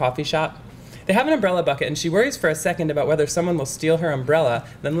the hip coffee shop. They have an umbrella bucket, and she worries for a second about whether someone will steal her umbrella,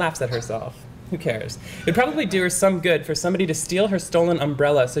 then laughs at herself. Who cares? It'd probably do her some good for somebody to steal her stolen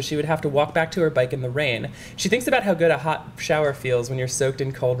umbrella so she would have to walk back to her bike in the rain. She thinks about how good a hot shower feels when you're soaked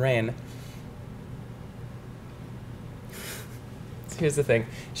in cold rain. Here's the thing.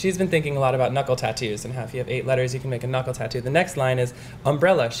 She's been thinking a lot about knuckle tattoos and how if you have 8 letters, you can make a knuckle tattoo. The next line is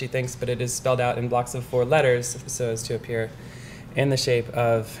umbrella, she thinks, but it is spelled out in blocks of 4 letters so as to appear in the shape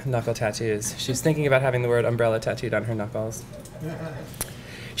of knuckle tattoos. She's thinking about having the word umbrella tattooed on her knuckles.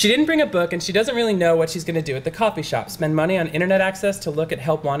 She didn't bring a book, and she doesn't really know what she's going to do at the coffee shop. Spend money on internet access to look at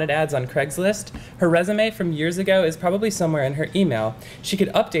help wanted ads on Craigslist. Her resume from years ago is probably somewhere in her email. She could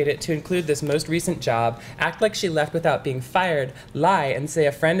update it to include this most recent job, act like she left without being fired, lie, and say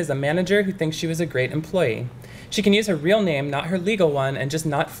a friend is a manager who thinks she was a great employee. She can use her real name, not her legal one, and just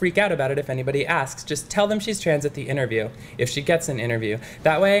not freak out about it if anybody asks. Just tell them she's trans at the interview, if she gets an interview.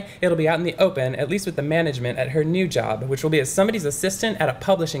 That way, it'll be out in the open, at least with the management at her new job, which will be as somebody's assistant at a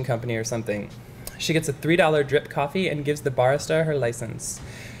publishing company or something. She gets a $3 drip coffee and gives the barista her license.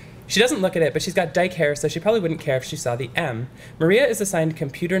 She doesn't look at it, but she's got dyke hair, so she probably wouldn't care if she saw the M. Maria is assigned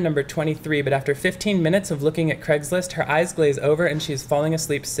computer number 23, but after 15 minutes of looking at Craigslist, her eyes glaze over and she is falling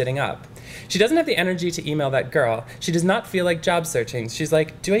asleep sitting up. She doesn't have the energy to email that girl. She does not feel like job searching. She's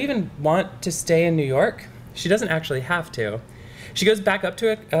like, do I even want to stay in New York? She doesn't actually have to. She goes back up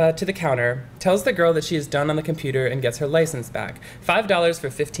to the counter, tells the girl that she is done on the computer, and gets her license back. $5 for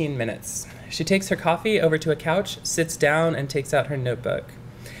 15 minutes. She takes her coffee over to a couch, sits down, and takes out her notebook.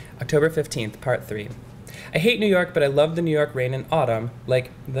 October 15th, Part 3. I hate New York, but I love the New York rain in autumn, like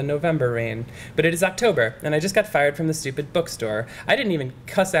the November rain. But it is October, and I just got fired from the stupid bookstore. I didn't even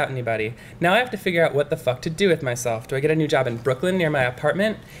cuss out anybody. Now I have to figure out what the fuck to do with myself. Do I get a new job in Brooklyn near my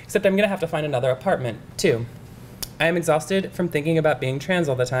apartment? Except I'm gonna have to find another apartment, too. I am exhausted from thinking about being trans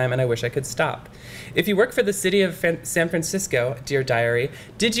all the time, and I wish I could stop. If you work for the city of San Francisco, dear diary,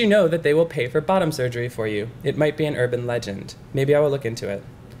 did you know that they will pay for bottom surgery for you? It might be an urban legend. Maybe I will look into it.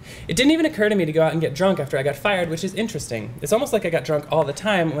 It didn't even occur to me to go out and get drunk after I got fired, which is interesting. It's almost like I got drunk all the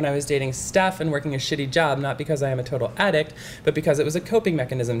time when I was dating Steph and working a shitty job, not because I am a total addict, but because it was a coping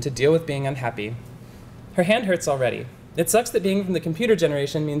mechanism to deal with being unhappy. Her hand hurts already. It sucks that being from the computer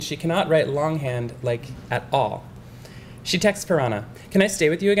generation means she cannot write longhand, like, at all. She texts Piranha, "Can I stay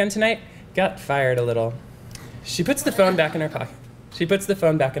with you again tonight? Got fired a little." She puts the phone back in her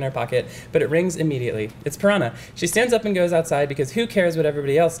pocket. But it rings immediately. It's Piranha. She stands up and goes outside because who cares what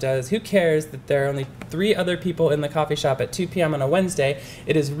everybody else does? Who cares that there are only 3 other people in the coffee shop at 2 p.m. on a Wednesday?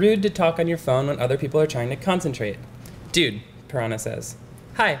 It is rude to talk on your phone when other people are trying to concentrate. Dude, Piranha says.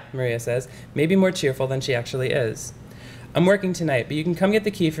 Hi, Maria says, maybe more cheerful than she actually is. I'm working tonight, but you can come get the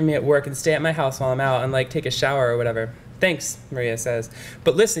key from me at work and stay at my house while I'm out and, like, take a shower or whatever. Thanks, Maria says.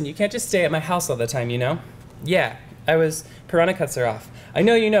 But listen, you can't just stay at my house all the time, you know? Yeah. Piranha cuts her off. I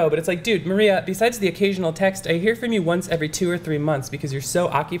know you know, but it's like, dude, Maria, besides the occasional text, I hear from you once every 2 or 3 months because you're so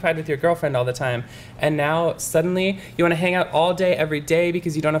occupied with your girlfriend all the time. And now, suddenly, you want to hang out all day, every day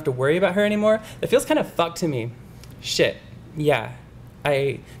because you don't have to worry about her anymore? That feels kind of fucked to me. Shit. Yeah.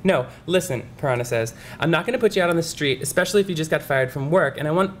 No, listen, Piranha says. I'm not going to put you out on the street, especially if you just got fired from work, and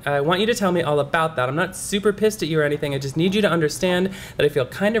I want you to tell me all about that. I'm not super pissed at you or anything. I just need you to understand that I feel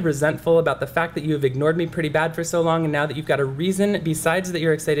kind of resentful about the fact that you have ignored me pretty bad for so long, and now that you've got a reason besides that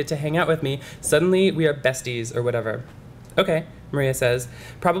you're excited to hang out with me, suddenly we are besties or whatever. Okay, Maria says,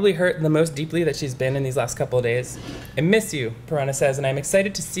 probably hurt the most deeply that she's been in these last couple of days. I miss you, Piranha says, and I'm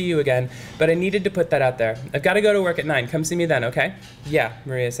excited to see you again, but I needed to put that out there. I've got to go to work at 9. Come see me then, okay? Yeah,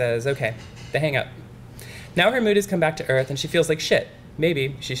 Maria says, okay. They hang up. Now her mood has come back to earth, and she feels like shit.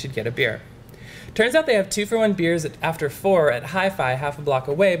 Maybe she should get a beer. Turns out they have 2-for-1 beers after 4 at Hi-Fi half a block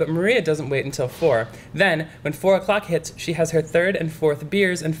away, but Maria doesn't wait until 4. Then, when 4 o'clock hits, she has her 3rd and 4th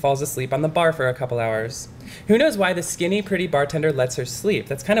beers and falls asleep on the bar for a couple hours. Who knows why the skinny, pretty bartender lets her sleep?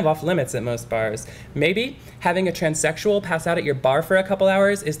 That's kind of off limits at most bars. Maybe having a transsexual pass out at your bar for a couple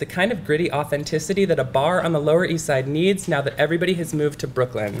hours is the kind of gritty authenticity that a bar on the Lower East Side needs now that everybody has moved to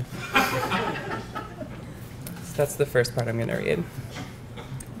Brooklyn. So that's the first part I'm going to read.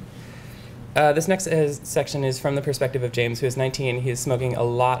 This next section is from the perspective of James, who is 19. He is smoking a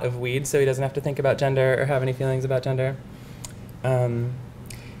lot of weed, so he doesn't have to think about gender or have any feelings about gender.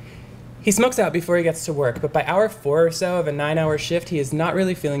 He smokes out before he gets to work, but by hour 4 or so of a 9-hour shift, he is not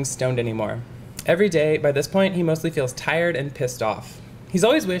really feeling stoned anymore. Every day, by this point, he mostly feels tired and pissed off. He's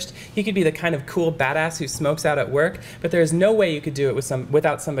always wished he could be the kind of cool badass who smokes out at work, but there is no way you could do it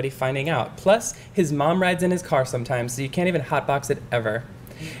without somebody finding out. Plus, his mom rides in his car sometimes, so you can't even hotbox it ever.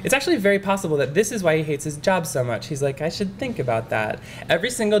 It's actually very possible that this is why he hates his job so much. He's like, I should think about that. Every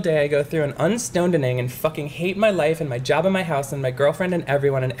single day I go through an unstonedening and fucking hate my life and my job and my house and my girlfriend and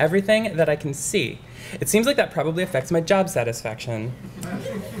everyone and everything that I can see. It seems like that probably affects my job satisfaction.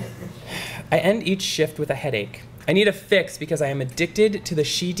 I end each shift with a headache. I need a fix because I am addicted to the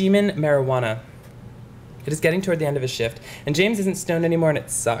she-demon marijuana. It is getting toward the end of his shift, and James isn't stoned anymore, and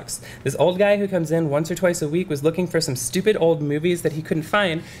it sucks. This old guy who comes in once or twice a week was looking for some stupid old movies that he couldn't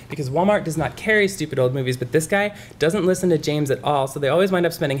find because Walmart does not carry stupid old movies, but this guy doesn't listen to James at all, so they always wind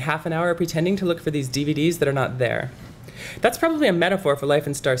up spending half an hour pretending to look for these DVDs that are not there. That's probably a metaphor for life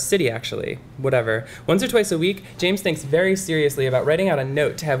in Star City, actually. Whatever. Once or twice a week, James thinks very seriously about writing out a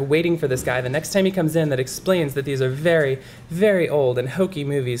note to have waiting for this guy the next time he comes in that explains that these are very, very old and hokey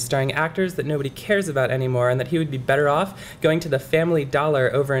movies starring actors that nobody cares about anymore and that he would be better off going to the Family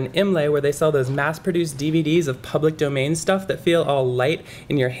Dollar over in Imlay where they sell those mass-produced DVDs of public domain stuff that feel all light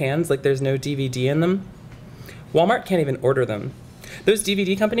in your hands like there's no DVD in them. Walmart can't even order them. Those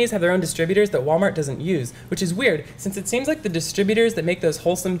DVD companies have their own distributors that Walmart doesn't use, which is weird, since it seems like the distributors that make those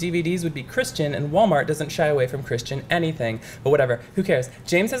wholesome DVDs would be Christian, and Walmart doesn't shy away from Christian anything. But whatever, who cares?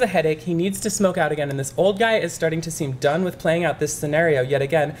 James has a headache, he needs to smoke out again, and this old guy is starting to seem done with playing out this scenario yet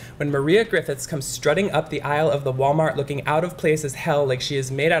again when Maria Griffiths comes strutting up the aisle of the Walmart looking out of place as hell, like she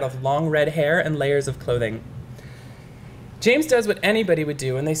is made out of long red hair and layers of clothing. James does what anybody would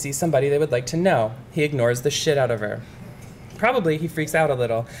do when they see somebody they would like to know. He ignores the shit out of her. Probably he freaks out a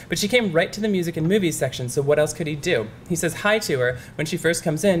little, but she came right to the music and movies section, so what else could he do? He says hi to her when she first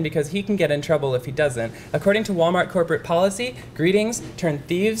comes in because he can get in trouble if he doesn't. According to Walmart corporate policy, greetings turn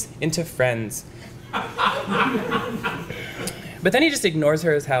thieves into friends. But then he just ignores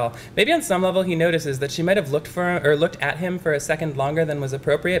her as hell. Maybe on some level he notices that she might have looked at him for a second longer than was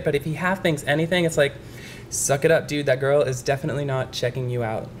appropriate, but if he half thinks anything, it's like, suck it up, dude, that girl is definitely not checking you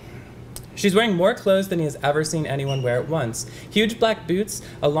out. She's wearing more clothes than he has ever seen anyone wear at once. Huge black boots,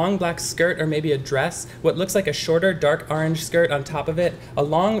 a long black skirt or maybe a dress, what looks like a shorter dark orange skirt on top of it, a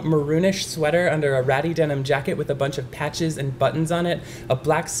long maroonish sweater under a ratty denim jacket with a bunch of patches and buttons on it, a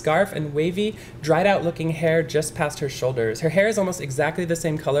black scarf and wavy, dried out looking hair just past her shoulders. Her hair is almost exactly the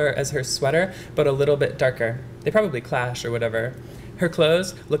same color as her sweater, but a little bit darker. They probably clash or whatever. Her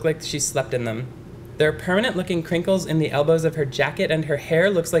clothes look like she slept in them. There are permanent-looking crinkles in the elbows of her jacket, and her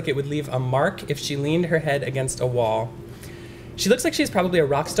hair looks like it would leave a mark if she leaned her head against a wall. She looks like she's probably a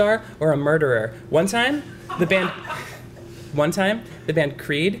rock star or a murderer. One time, the band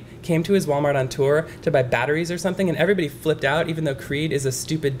Creed came to his Walmart on tour to buy batteries or something, and everybody flipped out, even though Creed is a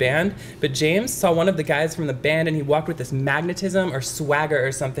stupid band. But James saw one of the guys from the band, and he walked with this magnetism or swagger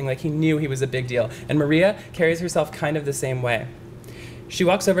or something, like he knew he was a big deal. And Maria carries herself kind of the same way. She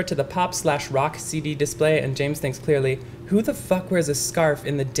walks over to the pop/rock CD display, and James thinks clearly, who the fuck wears a scarf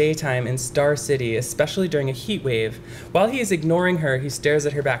in the daytime in Star City, especially during a heat wave? While he is ignoring her, he stares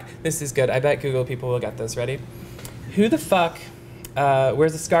at her back. This is good. I bet Google people will get this. Ready? Who the fuck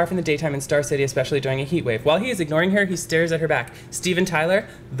wears a scarf in the daytime in Star City, especially during a heat wave? While he is ignoring her, he stares at her back. Steven Tyler,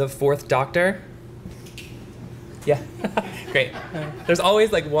 the Fourth Doctor. Yeah, great. There's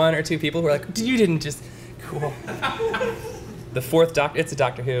always like one or two people who are like, you didn't just, cool. The Fourth Doctor, it's a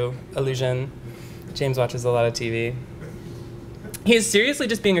Doctor Who illusion. James watches a lot of TV. He is seriously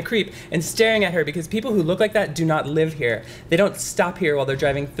just being a creep and staring at her because people who look like that do not live here. They don't stop here while they're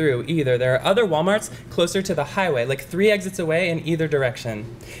driving through either. There are other Walmarts closer to the highway, like 3 exits away in either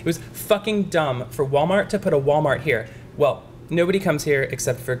direction. It was fucking dumb for Walmart to put a Walmart here. Well, nobody comes here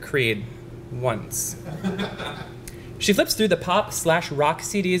except for Creed. Once. She flips through the pop/rock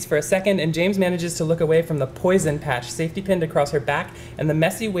CDs for a second, and James manages to look away from the Poison patch safety pinned across her back and the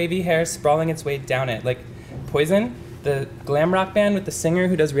messy wavy hair sprawling its way down it. Like, Poison? The glam rock band with the singer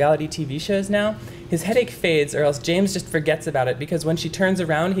who does reality TV shows now? His headache fades, or else James just forgets about it, because when she turns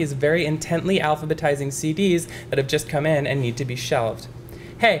around, he is very intently alphabetizing CDs that have just come in and need to be shelved.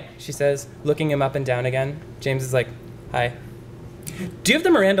 Hey, she says, looking him up and down again. James is like, hi. Do you have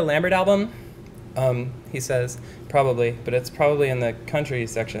the Miranda Lambert album? He says, probably, but it's probably in the country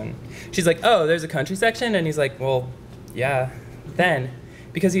section. She's like, oh, there's a country section? And he's like, well, yeah. Then,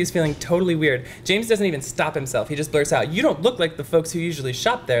 because he is feeling totally weird, James doesn't even stop himself. He just blurts out, you don't look like the folks who usually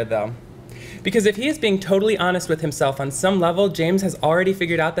shop there, though. Because if he is being totally honest with himself on some level, James has already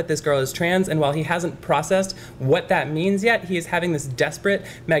figured out that this girl is trans, and while he hasn't processed what that means yet, he is having this desperate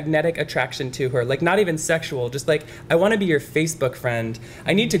magnetic attraction to her. Like, not even sexual, just like, I want to be your Facebook friend.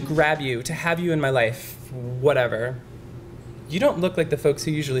 I need to grab you, to have you in my life. Whatever. You don't look like the folks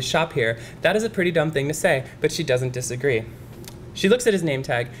who usually shop here. That is a pretty dumb thing to say, but she doesn't disagree. She looks at his name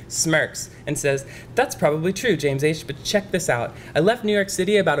tag, smirks, and says, that's probably true, James H., but check this out. I left New York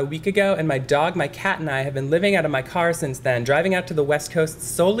City about a week ago, and my dog, my cat, and I have been living out of my car since then, driving out to the West Coast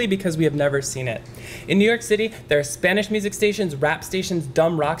solely because we have never seen it. In New York City, there are Spanish music stations, rap stations,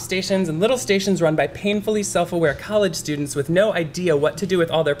 dumb rock stations, and little stations run by painfully self-aware college students with no idea what to do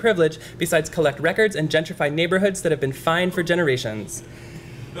with all their privilege besides collect records and gentrify neighborhoods that have been fine for generations.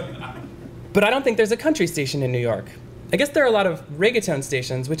 But I don't think there's a country station in New York. I guess there are a lot of reggaeton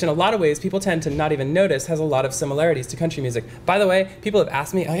stations, which in a lot of ways people tend to not even notice has a lot of similarities to country music. By the way, people have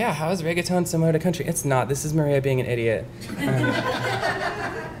asked me, oh yeah, how is reggaeton similar to country? It's not. This is Maria being an idiot.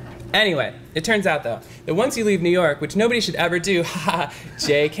 Anyway, it turns out though, that once you leave New York, which nobody should ever do, haha,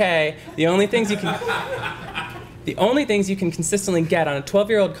 JK, the only things you can consistently get on a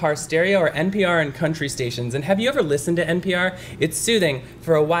 12-year-old car stereo are NPR and country stations. And have you ever listened to NPR? It's soothing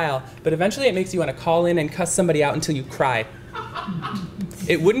for a while, but eventually it makes you want to call in and cuss somebody out until you cry.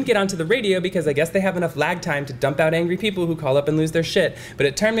 It wouldn't get onto the radio because I guess they have enough lag time to dump out angry people who call up and lose their shit, but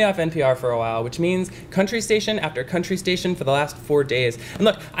it turned me off NPR for a while, which means country station after country station for the last 4 days. And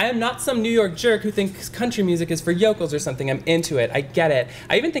look, I am not some New York jerk who thinks country music is for yokels or something. I'm into it. I get it.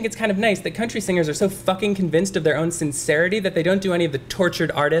 I even think it's kind of nice that country singers are so fucking convinced of their own sincerity that they don't do any of the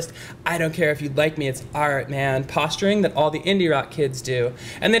tortured artist, I don't care if you like me, it's art, man, posturing that all the indie rock kids do.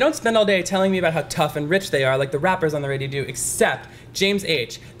 And they don't spend all day telling me about how tough and rich they are like the rappers on the radio do, except James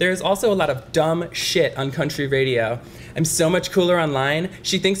H. There is also a lot of dumb shit on country radio. I'm so much cooler online.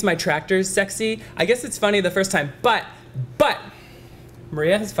 She thinks my tractor's sexy. I guess it's funny the first time, but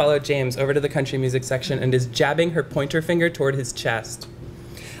Maria has followed James over to the country music section and is jabbing her pointer finger toward his chest.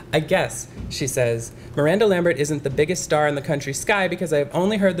 I guess, she says, Miranda Lambert isn't the biggest star in the country sky because I've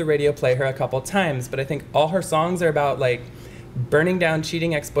only heard the radio play her a couple times, but I think all her songs are about, like, burning down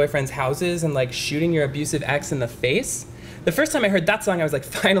cheating ex-boyfriends' houses and, like, shooting your abusive ex in the face. The first time I heard that song, I was like,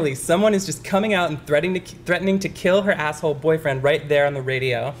 finally, someone is just coming out and threatening to kill her asshole boyfriend right there on the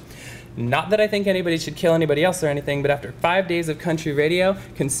radio. Not that I think anybody should kill anybody else or anything, but after 5 days of country radio,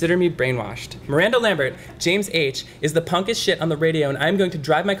 consider me brainwashed. Miranda Lambert, James H., is the punkest shit on the radio, and I'm going to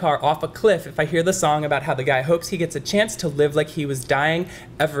drive my car off a cliff if I hear the song about how the guy hopes he gets a chance to live like he was dying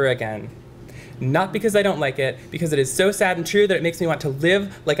ever again. Not because I don't like it, because it is so sad and true that it makes me want to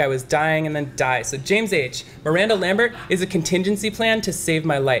live like I was dying and then die. So James H., Miranda Lambert is a contingency plan to save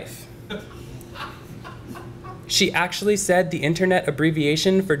my life. She actually said the internet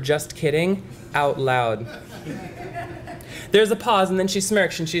abbreviation for just kidding out loud. There's a pause, and then she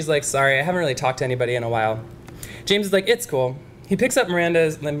smirks, and she's like, sorry, I haven't really talked to anybody in a while. James is like, it's cool. He picks up Miranda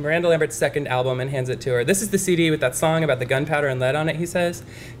Lambert's second album and hands it to her. This is the CD with that song about the gunpowder and lead on it, he says.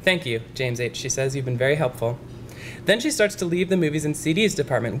 Thank you, James H., she says, you've been very helpful. Then she starts to leave the movies and CDs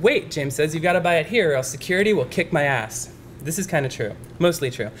department. Wait, James says, you've got to buy it here or else security will kick my ass. This is kind of true, mostly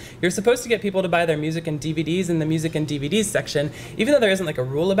true. You're supposed to get people to buy their music and DVDs in the music and DVDs section, even though there isn't like a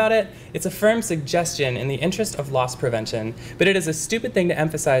rule about it. It's a firm suggestion in the interest of loss prevention, but it is a stupid thing to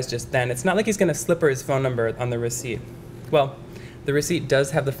emphasize just then. It's not like he's gonna slip her his phone number on the receipt. Well, the receipt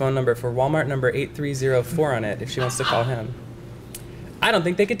does have the phone number for Walmart number 8304 on it if she wants to call him. I don't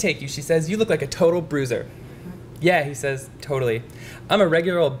think they could take you, she says. You look like a total bruiser. Yeah, he says, totally. I'm a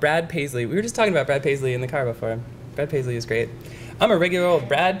regular old Brad Paisley. We were just talking about Brad Paisley in the car before. Brad Paisley is great. I'm a regular old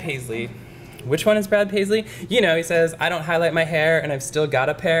Brad Paisley. Which one is Brad Paisley? You know, he says, I don't highlight my hair and I've still got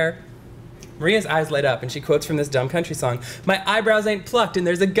a pair. Maria's eyes light up and she quotes from this dumb country song, my eyebrows ain't plucked and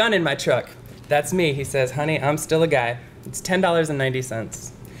there's a gun in my truck. That's me, he says, honey, I'm still a guy. It's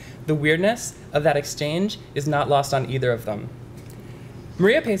 $10.90. The weirdness of that exchange is not lost on either of them.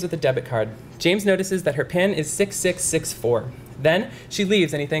 Maria pays with a debit card. James notices that her PIN is 6664. Then she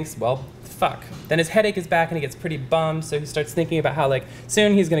leaves and he thinks, well, fuck. Then his headache is back and he gets pretty bummed, so he starts thinking about how, like,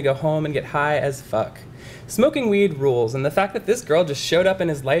 soon he's gonna go home and get high as fuck. Smoking weed rules, and the fact that this girl just showed up in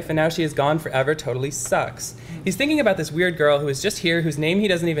his life and now she is gone forever totally sucks. He's thinking about this weird girl who is just here, whose name he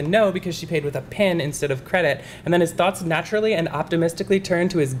doesn't even know because she paid with a PIN instead of credit, and then his thoughts naturally and optimistically turn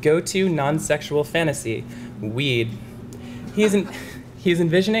to his go-to non-sexual fantasy, weed. He's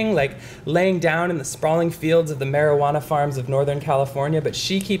envisioning, like, laying down in the sprawling fields of the marijuana farms of Northern California, but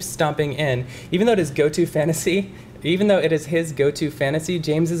she keeps stomping in. Even though it is his go-to fantasy,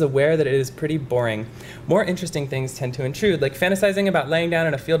 James is aware that it is pretty boring. More interesting things tend to intrude, like fantasizing about laying down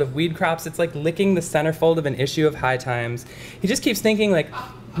in a field of weed crops. It's like licking the centerfold of an issue of High Times. He just keeps thinking, like,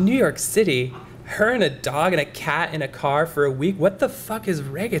 New York City, her and a dog and a cat in a car for a week. What the fuck is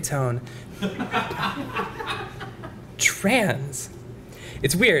reggaeton? Trans.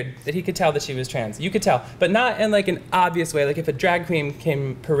 It's weird that he could tell that she was trans. You could tell, but not in like an obvious way. Like if a drag queen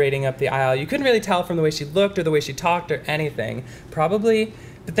came parading up the aisle, you couldn't really tell from the way she looked or the way she talked or anything. Probably,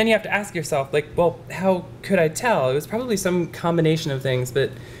 but then you have to ask yourself, like, well, how could I tell? It was probably some combination of things,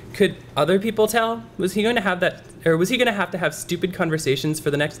 but could other people tell? Was he going to have that, or was he going to have stupid conversations for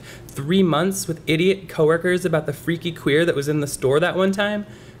the next 3 months with idiot coworkers about the freaky queer that was in the store that one time?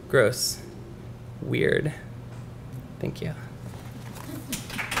 Gross. Weird. Thank you.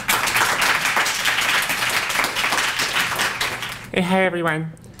 Hey, hi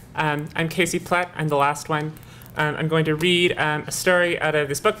everyone. I'm Casey Plett. I'm the last one. I'm going to read a story out of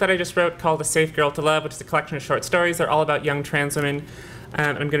this book that I just wrote called A Safe Girl to Love, which is a collection of short stories. They're all about young trans women.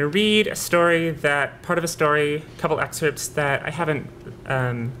 I'm going to read a couple excerpts that I haven't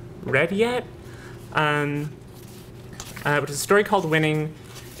read yet, which is a story called Winning,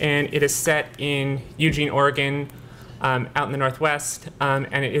 and it is set in Eugene, Oregon, out in the Northwest,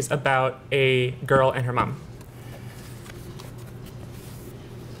 and it is about a girl and her mom.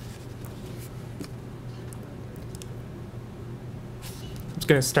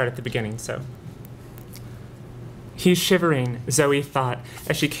 going to start at the beginning, so. He's shivering, Zoe thought,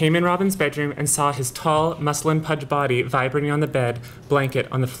 as she came in Robin's bedroom and saw his tall, muslin-pudged body vibrating on the bed, blanket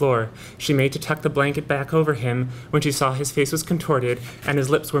on the floor. She made to tuck the blanket back over him when she saw his face was contorted and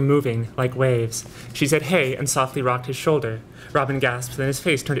his lips were moving like waves. She said, "Hey," and softly rocked his shoulder. Robin gasped, then his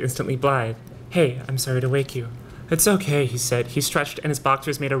face turned instantly blithe. "Hey, I'm sorry to wake you." "It's okay," he said. He stretched and his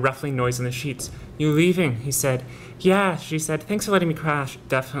boxers made a ruffling noise in the sheets. "You leaving?" he said. "Yeah," she said. "Thanks for letting me crash."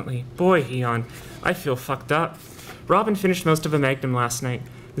 "Definitely." "Boy," he yawned, "I feel fucked up." Robin finished most of a Magnum last night.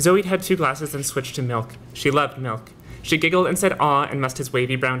 Zoe had 2 glasses and switched to milk. She loved milk. She giggled and said aw and mussed his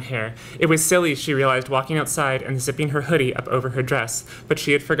wavy brown hair. It was silly, she realized, walking outside and zipping her hoodie up over her dress, but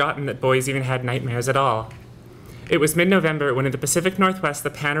she had forgotten that boys even had nightmares at all. It was mid-November when in the Pacific Northwest the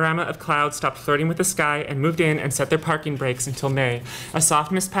panorama of clouds stopped flirting with the sky and moved in and set their parking brakes until May. A soft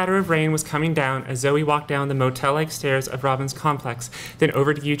mist patter of rain was coming down as Zoe walked down the motel-like stairs of Robin's complex, then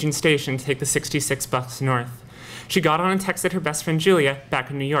over to Eugene Station to take the 66 bucks north. She got on and texted her best friend Julia,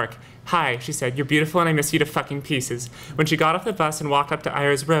 back in New York. "Hi," she said, "you're beautiful and I miss you to fucking pieces." When she got off the bus and walked up to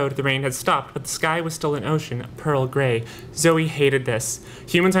Ayers Road, the rain had stopped, but the sky was still an ocean, pearl gray. Zoe hated this.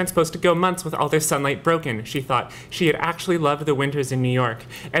 Humans aren't supposed to go months with all their sunlight broken, she thought. She had actually loved the winters in New York.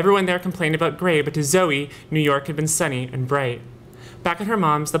 Everyone there complained about gray, but to Zoe, New York had been sunny and bright. Back at her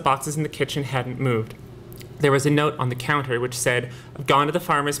mom's, the boxes in the kitchen hadn't moved. There was a note on the counter which said, "I've gone to the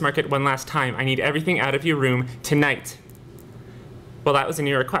farmer's market one last time. I need everything out of your room tonight." Well, that was a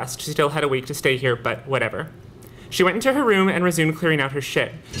new request. She still had a week to stay here, but whatever. She went into her room and resumed clearing out her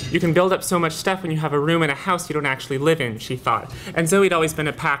shit. You can build up so much stuff when you have a room in a house you don't actually live in, she thought. And Zoe'd always been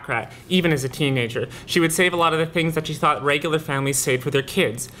a pack rat, even as a teenager. She would save a lot of the things that she thought regular families saved for their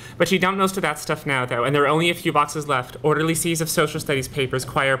kids. But she dumped most of that stuff now, though, and there were only a few boxes left. Orderly seas of social studies papers,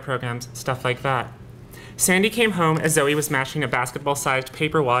 choir programs, stuff like that. Sandy came home as Zoe was mashing a basketball-sized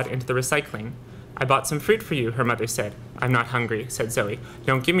paper wad into the recycling. "I bought some fruit for you," her mother said. "I'm not hungry," said Zoe.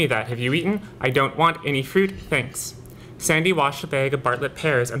 "Don't give me that. Have you eaten?" "I don't want any fruit, thanks." Sandy washed a bag of Bartlett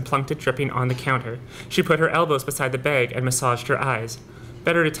pears and plunked it dripping on the counter. She put her elbows beside the bag and massaged her eyes.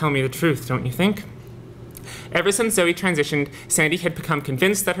 "Better to tell me the truth, don't you think?" Ever since Zoe transitioned, Sandy had become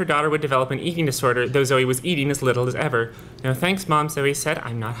convinced that her daughter would develop an eating disorder, though Zoe was eating as little as ever. "No thanks, Mom," Zoe said.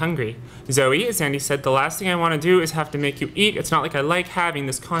 "I'm not hungry." "Zoe," Sandy said, "the last thing I want to do is have to make you eat. It's not like I like having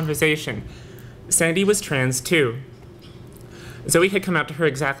this conversation." Sandy was trans, too. Zoe had come out to her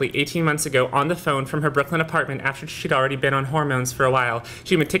exactly 18 months ago on the phone from her Brooklyn apartment after she'd already been on hormones for a while.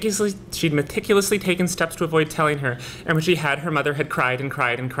 She'd meticulously taken steps to avoid telling her, and when she had, her mother had cried and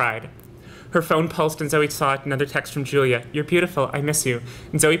cried and cried. Her phone pulsed and Zoe saw another text from Julia. "You're beautiful, I miss you."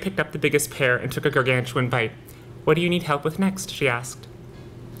 And Zoe picked up the biggest pear and took a gargantuan bite. "What do you need help with next?" she asked.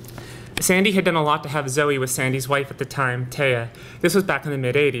 Sandy had done a lot to have Zoe with Sandy's wife at the time, Taya. This was back in the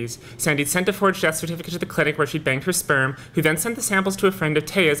mid-'80s. Sandy'd sent a forged death certificate to the clinic where she'd banked her sperm, who then sent the samples to a friend of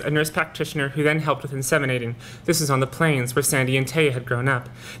Taya's, a nurse practitioner, who then helped with inseminating. This was on the plains, where Sandy and Taya had grown up.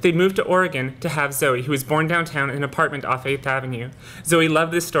 They'd moved to Oregon to have Zoe, who was born downtown in an apartment off 8th Avenue. Zoe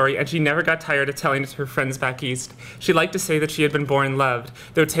loved this story, and she never got tired of telling it to her friends back east. She liked to say that she had been born loved.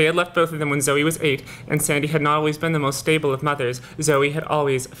 Though Taya left both of them when Zoe was 8, and Sandy had not always been the most stable of mothers, Zoe had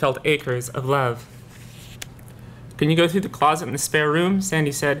always felt acres of love. "Can you go through the closet in the spare room?"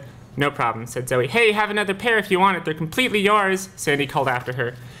 Sandy said. "No problem," said Zoe. "Hey, have another pair if you want it. They're completely yours," Sandy called after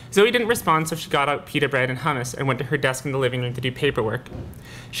her. Zoe didn't respond, so she got out pita bread and hummus and went to her desk in the living room to do paperwork.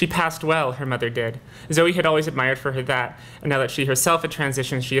 She passed well, her mother did. Zoe had always admired for her that, and now that she herself had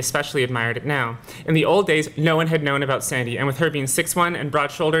transitioned, she especially admired it now. In the old days, no one had known about Sandy, and with her being 6'1" and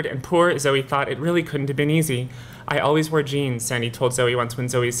broad-shouldered and poor, Zoe thought it really couldn't have been easy. "I always wore jeans," Sandy told Zoe once when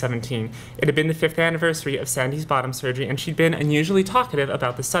Zoe was 17. It had been the 5th anniversary of Sandy's bottom surgery, and she'd been unusually talkative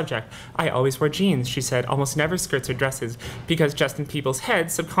about the subject. "I always wore jeans," she said, almost never skirts or dresses, because just in people's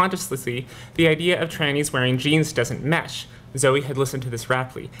heads, subconsciously, the idea of trannies wearing jeans doesn't mesh. Zoe had listened to this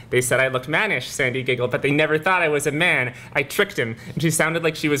raptly. "They said I looked mannish," Sandy giggled, "but they never thought I was a man. I tricked him." And she sounded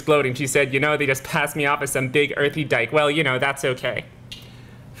like she was gloating. She said, they just passed me off as some big earthy dyke. Well, that's okay.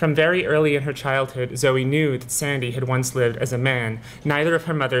 From very early in her childhood, Zoe knew that Sandy had once lived as a man. Neither of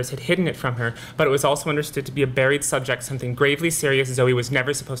her mothers had hidden it from her, but it was also understood to be a buried subject, something gravely serious Zoe was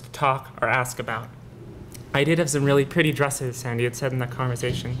never supposed to talk or ask about. "I did have some really pretty dresses," Sandy had said in that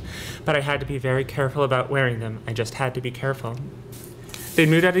conversation, "but I had to be very careful about wearing them. I just had to be careful." They'd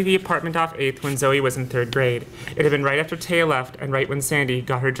moved out of the apartment off 8th when Zoe was in 3rd grade. It had been right after Taya left and right when Sandy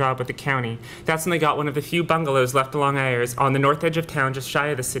got her job with the county. That's when they got one of the few bungalows left along Ayers, on the north edge of town just shy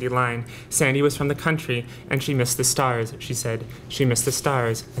of the city line. Sandy was from the country, and she missed the stars, she said. She missed the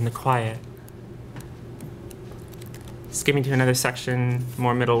stars and the quiet. Skipping to another section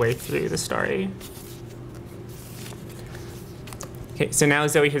more middle way through the story. Okay, so now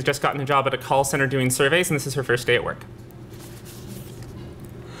Zoe has just gotten a job at a call center doing surveys, and this is her first day at work.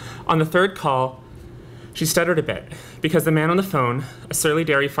 On the third call, she stuttered a bit because the man on the phone, a surly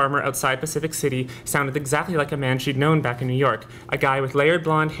dairy farmer outside Pacific City, sounded exactly like a man she'd known back in New York, a guy with layered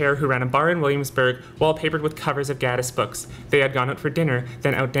blonde hair who ran a bar in Williamsburg, wallpapered with covers of Gaddis books. They had gone out for dinner,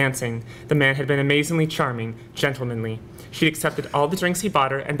 then out dancing. The man had been amazingly charming, gentlemanly. She'd accepted all the drinks he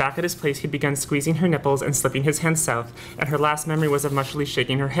bought her, and back at his place he'd begun squeezing her nipples and slipping his hands south, and her last memory was of mushily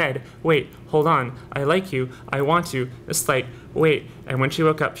shaking her head. Wait, hold on, I like you, I want you, a slight wait, and when she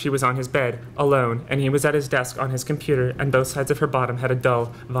woke up she was on his bed, alone, and he was at his desk on his computer, and both sides of her bottom had a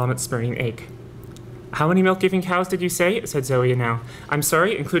dull, vomit-smearing ache. How many milk-giving cows did you say? Said Zoe now. I'm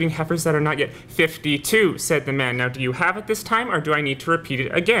sorry, including heifers that are not yet 52, said the man. Now, do you have it this time, or do I need to repeat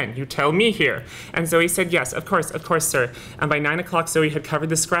it again? You tell me here. And Zoe said, yes, of course, sir. And by 9 o'clock, Zoe had covered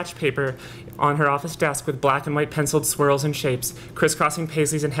the scratch paper on her office desk with black and white penciled swirls and shapes, crisscrossing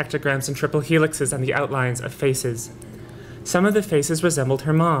paisleys and hectograms and triple helixes and the outlines of faces. Some of the faces resembled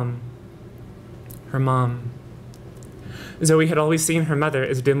her mom. Her mom. Zoe had always seen her mother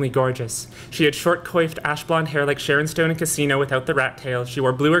as dimly gorgeous. She had short, coiffed, ash-blonde hair like Sharon Stone in Casino without the rat tail. She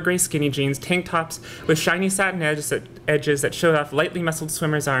wore blue or gray skinny jeans, tank tops with shiny satin edges that showed off lightly muscled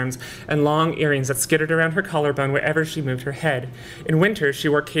swimmer's arms, and long earrings that skittered around her collarbone wherever she moved her head. In winter, she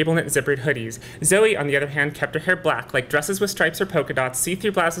wore cable-knit zippered hoodies. Zoe, on the other hand, kept her hair black, like dresses with stripes or polka dots,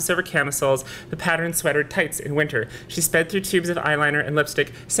 see-through blouses over camisoles, the patterned sweatered tights in winter. She sped through tubes of eyeliner and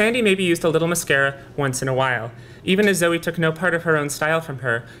lipstick. Sandy maybe used a little mascara once in a while. Even as Zoe took no part of her own style from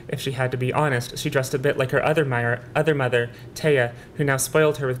her, if she had to be honest, she dressed a bit like her other mother, Taya, who now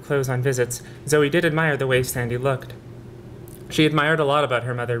spoiled her with clothes on visits. Zoe did admire the way Sandy looked. She admired a lot about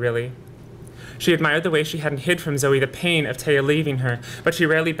her mother, really. She admired the way she hadn't hid from Zoe the pain of Taya leaving her, but she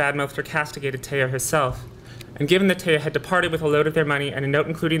rarely badmouthed or castigated Taya herself. And given that Taya had departed with a load of their money and a note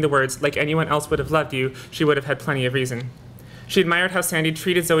including the words, like anyone else would have loved you, she would have had plenty of reason. She admired how Sandy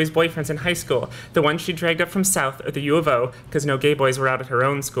treated Zoe's boyfriends in high school, the ones she dragged up from South or the U of O, because no gay boys were out at her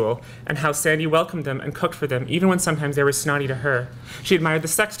own school, and how Sandy welcomed them and cooked for them, even when sometimes they were snotty to her. She admired the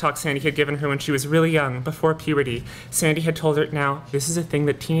sex talk Sandy had given her when she was really young, before puberty. Sandy had told her, now, this is a thing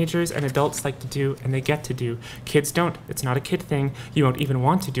that teenagers and adults like to do, and they get to do. Kids don't. It's not a kid thing. You won't even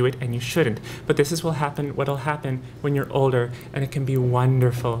want to do it, and you shouldn't. But this is what'll happen when you're older, and it can be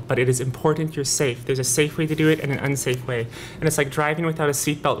wonderful. But it is important you're safe. There's a safe way to do it and an unsafe way. And it's like driving without a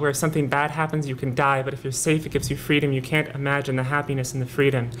seatbelt, where if something bad happens, you can die, but if you're safe, it gives you freedom. You can't imagine the happiness and the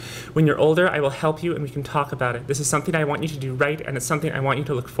freedom. When you're older, I will help you and we can talk about it. This is something I want you to do right, and it's something I want you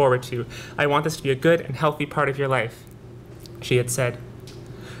to look forward to. I want this to be a good and healthy part of your life, she had said.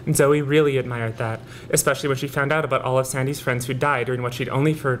 And Zoe really admired that, especially when she found out about all of Sandy's friends who died during what she'd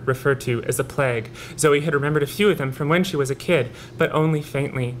only referred to as the plague. Zoe had remembered a few of them from when she was a kid, but only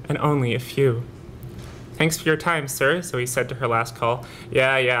faintly, and only a few. Thanks for your time, sir, Zoe said to her last call.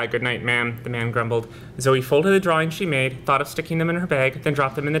 Yeah, good night, ma'am, the man grumbled. Zoe folded the drawings she made, thought of sticking them in her bag, then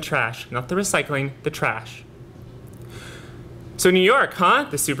dropped them in the trash. Not the recycling, the trash. So New York, huh?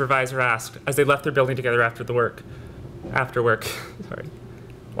 The supervisor asked, as they left their building together after work. Sorry.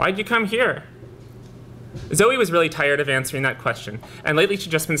 Why'd you come here? Zoe was really tired of answering that question, and lately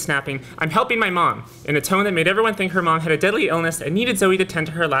she'd just been snapping, I'm helping my mom, in a tone that made everyone think her mom had a deadly illness and needed Zoe to tend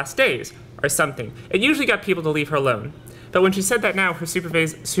to her last days, or something. It usually got people to leave her alone. But when she said that now, her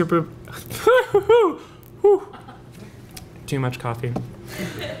Too much coffee.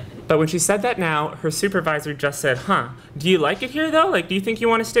 But when she said that now, her supervisor just said, do you like it here, though? Like, do you think you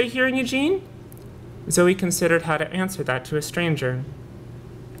want to stay here in Eugene? Zoe considered how to answer that to a stranger.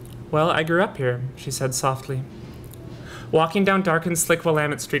 Well, I grew up here, she said softly. Walking down dark and slick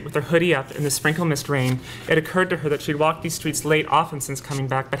Willamette Street with her hoodie up in the sprinkle mist rain, it occurred to her that she'd walked these streets late often since coming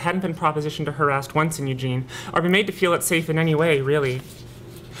back, but hadn't been propositioned or harassed once in Eugene, or been made to feel it safe in any way, really.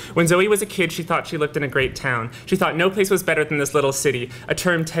 When Zoe was a kid, she thought she lived in a great town. She thought no place was better than this little city, a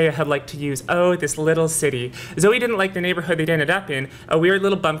term Taya had liked to use. Oh, this little city. Zoe didn't like the neighborhood they'd ended up in, a weird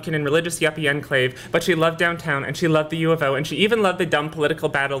little bumpkin and religious yuppie enclave, but she loved downtown, and she loved the U of O, and she even loved the dumb political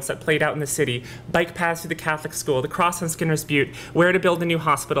battles that played out in the city, bike paths to the Catholic school, the cross on Skinner's Butte, where to build a new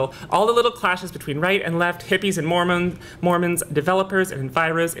hospital, all the little clashes between right and left, hippies and Mormons, developers and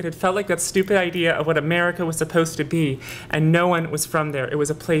enviros. It had felt like that stupid idea of what America was supposed to be, and no one was from there. It was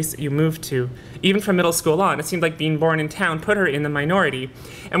a place place that you moved to. Even from middle school on, it seemed like being born in town put her in the minority.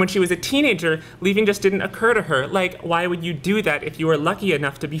 And when she was a teenager, leaving just didn't occur to her. Like, why would you do that if you were lucky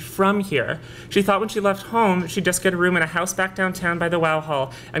enough to be from here? She thought when she left home, she'd just get a room in a house back downtown by the Wow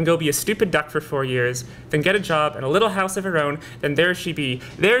Hall and go be a stupid duck for 4 years, then get a job in a little house of her own, then there she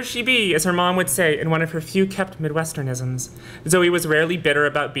be, as her mom would say in one of her few kept Midwesternisms. Zoe was rarely bitter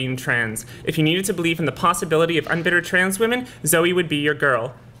about being trans. If you needed to believe in the possibility of unbitter trans women, Zoe would be your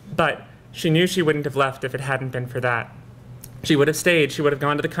girl. But she knew she wouldn't have left if it hadn't been for that. She would have stayed, she would have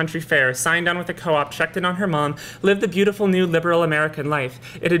gone to the country fair, signed on with a co-op, checked in on her mom, lived the beautiful new liberal American life.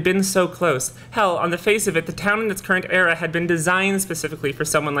 It had been so close. Hell, on the face of it, the town in its current era had been designed specifically for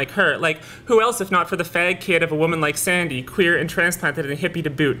someone like her. Like, who else if not for the fag kid of a woman like Sandy, queer and transplanted and a hippie to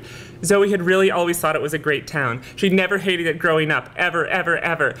boot? Zoe had really always thought it was a great town. She'd never hated it growing up, ever, ever,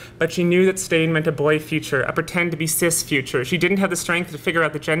 ever. But she knew that staying meant a boy future, a pretend to be cis future. She didn't have the strength to figure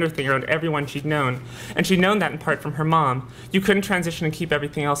out the gender thing around everyone she'd known. And she'd known that in part from her mom. You couldn't transition and keep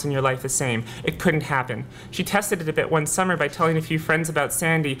everything else in your life the same. It couldn't happen. She tested it a bit one summer by telling a few friends about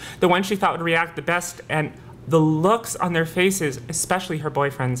Sandy, the one she thought would react the best, and the looks on their faces, especially her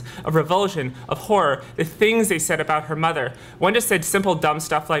boyfriends, of revulsion, of horror, the things they said about her mother. One just said simple dumb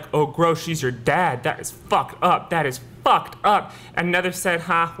stuff like, "Oh gross, she's your dad. That is fucked up. That is fucked up." And another said,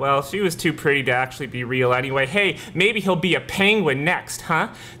 well, she was too pretty to actually be real anyway. Hey, maybe he'll be a penguin next, huh?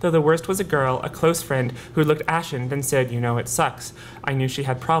 Though the worst was a girl, a close friend, who looked ashen, then said, "You know, it sucks. I knew she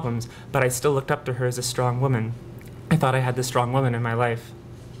had problems, but I still looked up to her as a strong woman. I thought I had this strong woman in my life.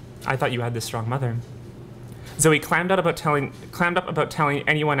 I thought you had this strong mother." Zoe clammed up about telling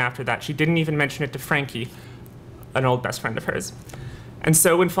anyone after that. She didn't even mention it to Frankie, an old best friend of hers. And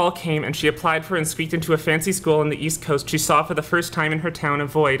so when fall came and she applied for and squeaked into a fancy school on the East Coast, she saw for the first time in her town a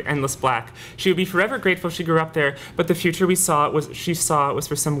void, endless black. She would be forever grateful she grew up there, but the future she saw was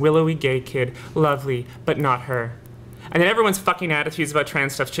for some willowy gay kid, lovely, but not her. And then everyone's fucking attitudes about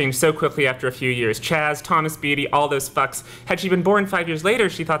trans stuff changed so quickly after a few years. Chaz, Thomas Beatty, all those fucks. Had she been born 5 years later,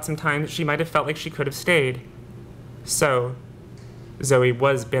 she thought sometimes she might have felt like she could have stayed. So, Zoe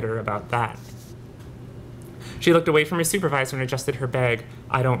was bitter about that. She looked away from her supervisor and adjusted her bag.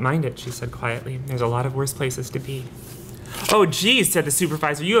 "I don't mind it," she said quietly. "There's a lot of worse places to be." "Oh, geez," said the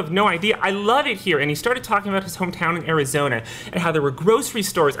supervisor, "you have no idea. I love it here." And he started talking about his hometown in Arizona and how there were grocery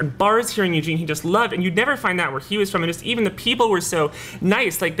stores and bars here in Eugene he just loved, and you'd never find that where he was from. And just even the people were so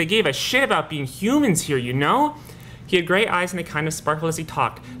nice, like they gave a shit about being humans here, you know? He had gray eyes and they kind of sparkled as he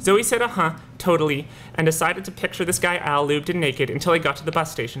talked. Zoe said, totally, and decided to picture this guy Al lubed and naked until he got to the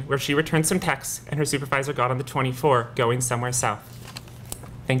bus station, where she returned some texts and her supervisor got on the 24 going somewhere south.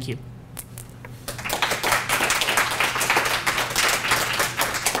 Thank you.